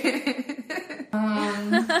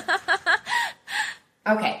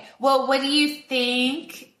god. Okay. Well, what do you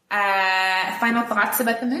think? Final thoughts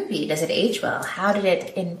about the movie. Does it age well? How did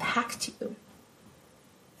it impact you?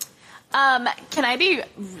 Can I be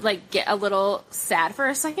get a little sad for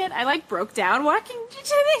a second? I broke down watching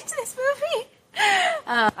this movie.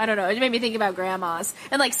 I don't know. It made me think about grandmas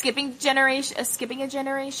and skipping a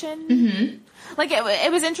generation. Mm-hmm.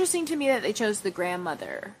 It was interesting to me that they chose the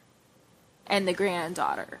grandmother and the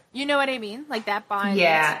granddaughter. You know what I mean? That bond.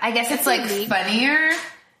 Yeah, I guess it's unique. funnier.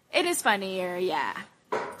 It is funnier, yeah,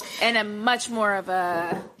 and a much more of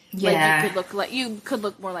a. Yeah, you could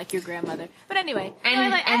look more like your grandmother. But anyway,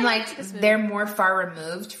 and I liked this movie. they're more far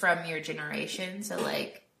removed from your generation, so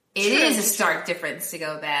it is a stark difference to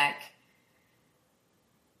go back,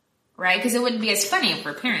 right? Because it wouldn't be as funny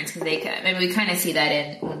for parents because they could. I mean, we kind of see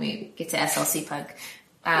that when we get to SLC Punk.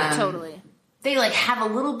 Totally, they have a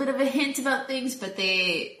little bit of a hint about things, but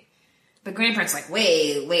grandparents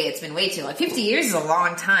wait, it's been way too long. 50 years is a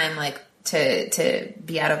long time, to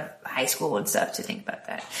be out of high school and stuff to think about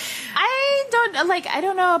that. I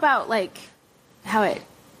don't know about how it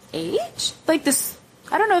aged. This,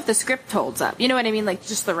 I don't know if the script holds up. You know what I mean?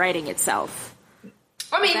 Just the writing itself.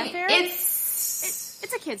 I mean, is that fair?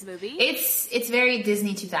 It's a kids movie. It's very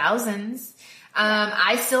Disney 2000s.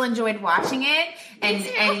 I still enjoyed watching it,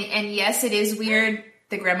 and yes, it is weird.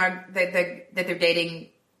 The grandma that they're dating,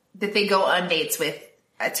 that they go on dates with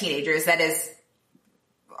teenagers. That is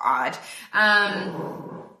odd.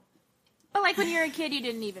 But when you're a kid, you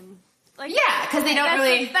didn't even yeah, because they don't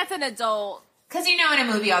really. That's an adult. Because in a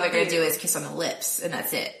movie, all they're gonna do is kiss on the lips, and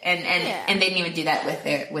that's it. And they didn't even do that with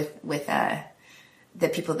the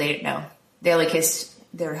people they didn't know. They only kissed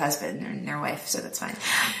their husband and their wife, so that's fine.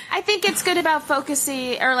 I think it's good about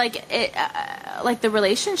focusing or the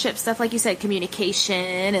relationship stuff, like you said,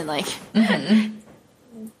 communication and mm-hmm.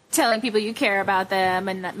 telling people you care about them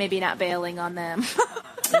and maybe not bailing on them.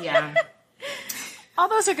 Yeah. All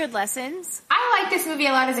those are good lessons. I liked this movie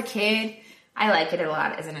a lot as a kid. I like it a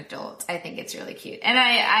lot as an adult. I think it's really cute. And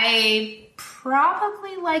I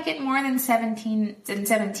probably like it more than 17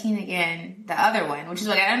 again, the other one, which is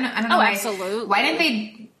I don't know why.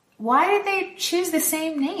 Absolutely. Why did they choose the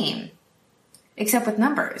same name? Except with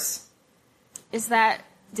numbers. Is that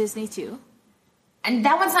Disney too? And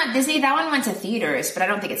that one's not Disney. That one went to theaters, but I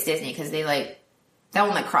don't think it's Disney because they that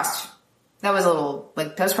one crossed. That was a little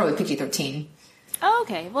that was probably PG-13. Oh,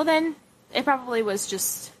 okay. Well, then it probably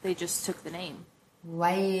was they just took the name.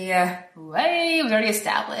 Way, it was already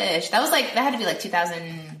established. That was that had to be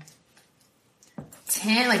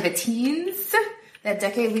 2010, the teens. That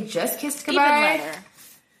decade we just kissed goodbye. Even later.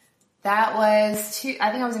 That was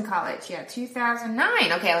I think I was in college. Yeah,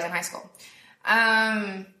 2009. Okay, I was in high school.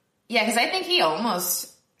 Yeah, because I think he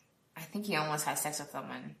almost had sex with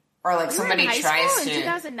someone, or somebody tries to. In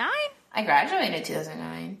 2009. I graduated in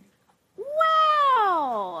 2009.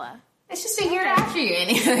 Wow. It's just a year after you,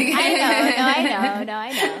 Annie. I know.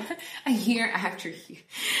 A year after you.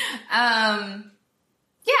 Yeah,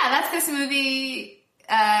 that's this movie.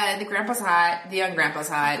 The grandpa's hot. The young grandpa's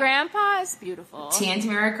hot. Grandpa is beautiful. Tia and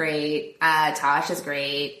Tamara are great. Tosh is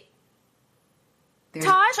great.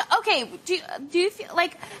 Taj, okay, do you feel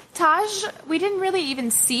Taj, we didn't really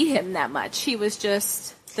even see him that much. He was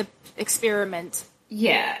just the experiment.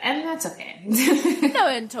 Yeah, and that's okay. No,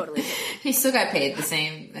 and totally. He still got paid the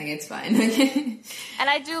same. It's fine. And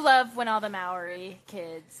I do love when all the Maori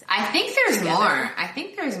kids. I think there's more. I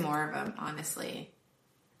think there's more of them, honestly.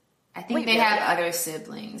 I think they have other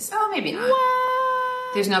siblings. Oh, maybe not.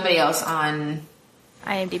 What? There's nobody else on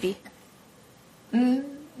IMDb.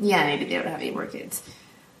 Yeah, maybe they don't have any more kids.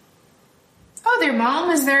 Oh, their mom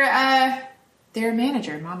is their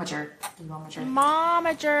manager, Momager.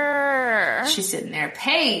 She's sitting there,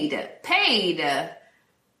 paid.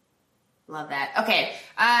 Love that. Okay,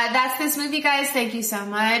 that's this movie, guys. Thank you so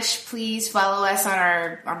much. Please follow us on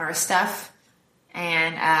our stuff,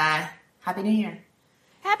 and Happy New Year.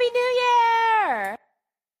 Happy New Year!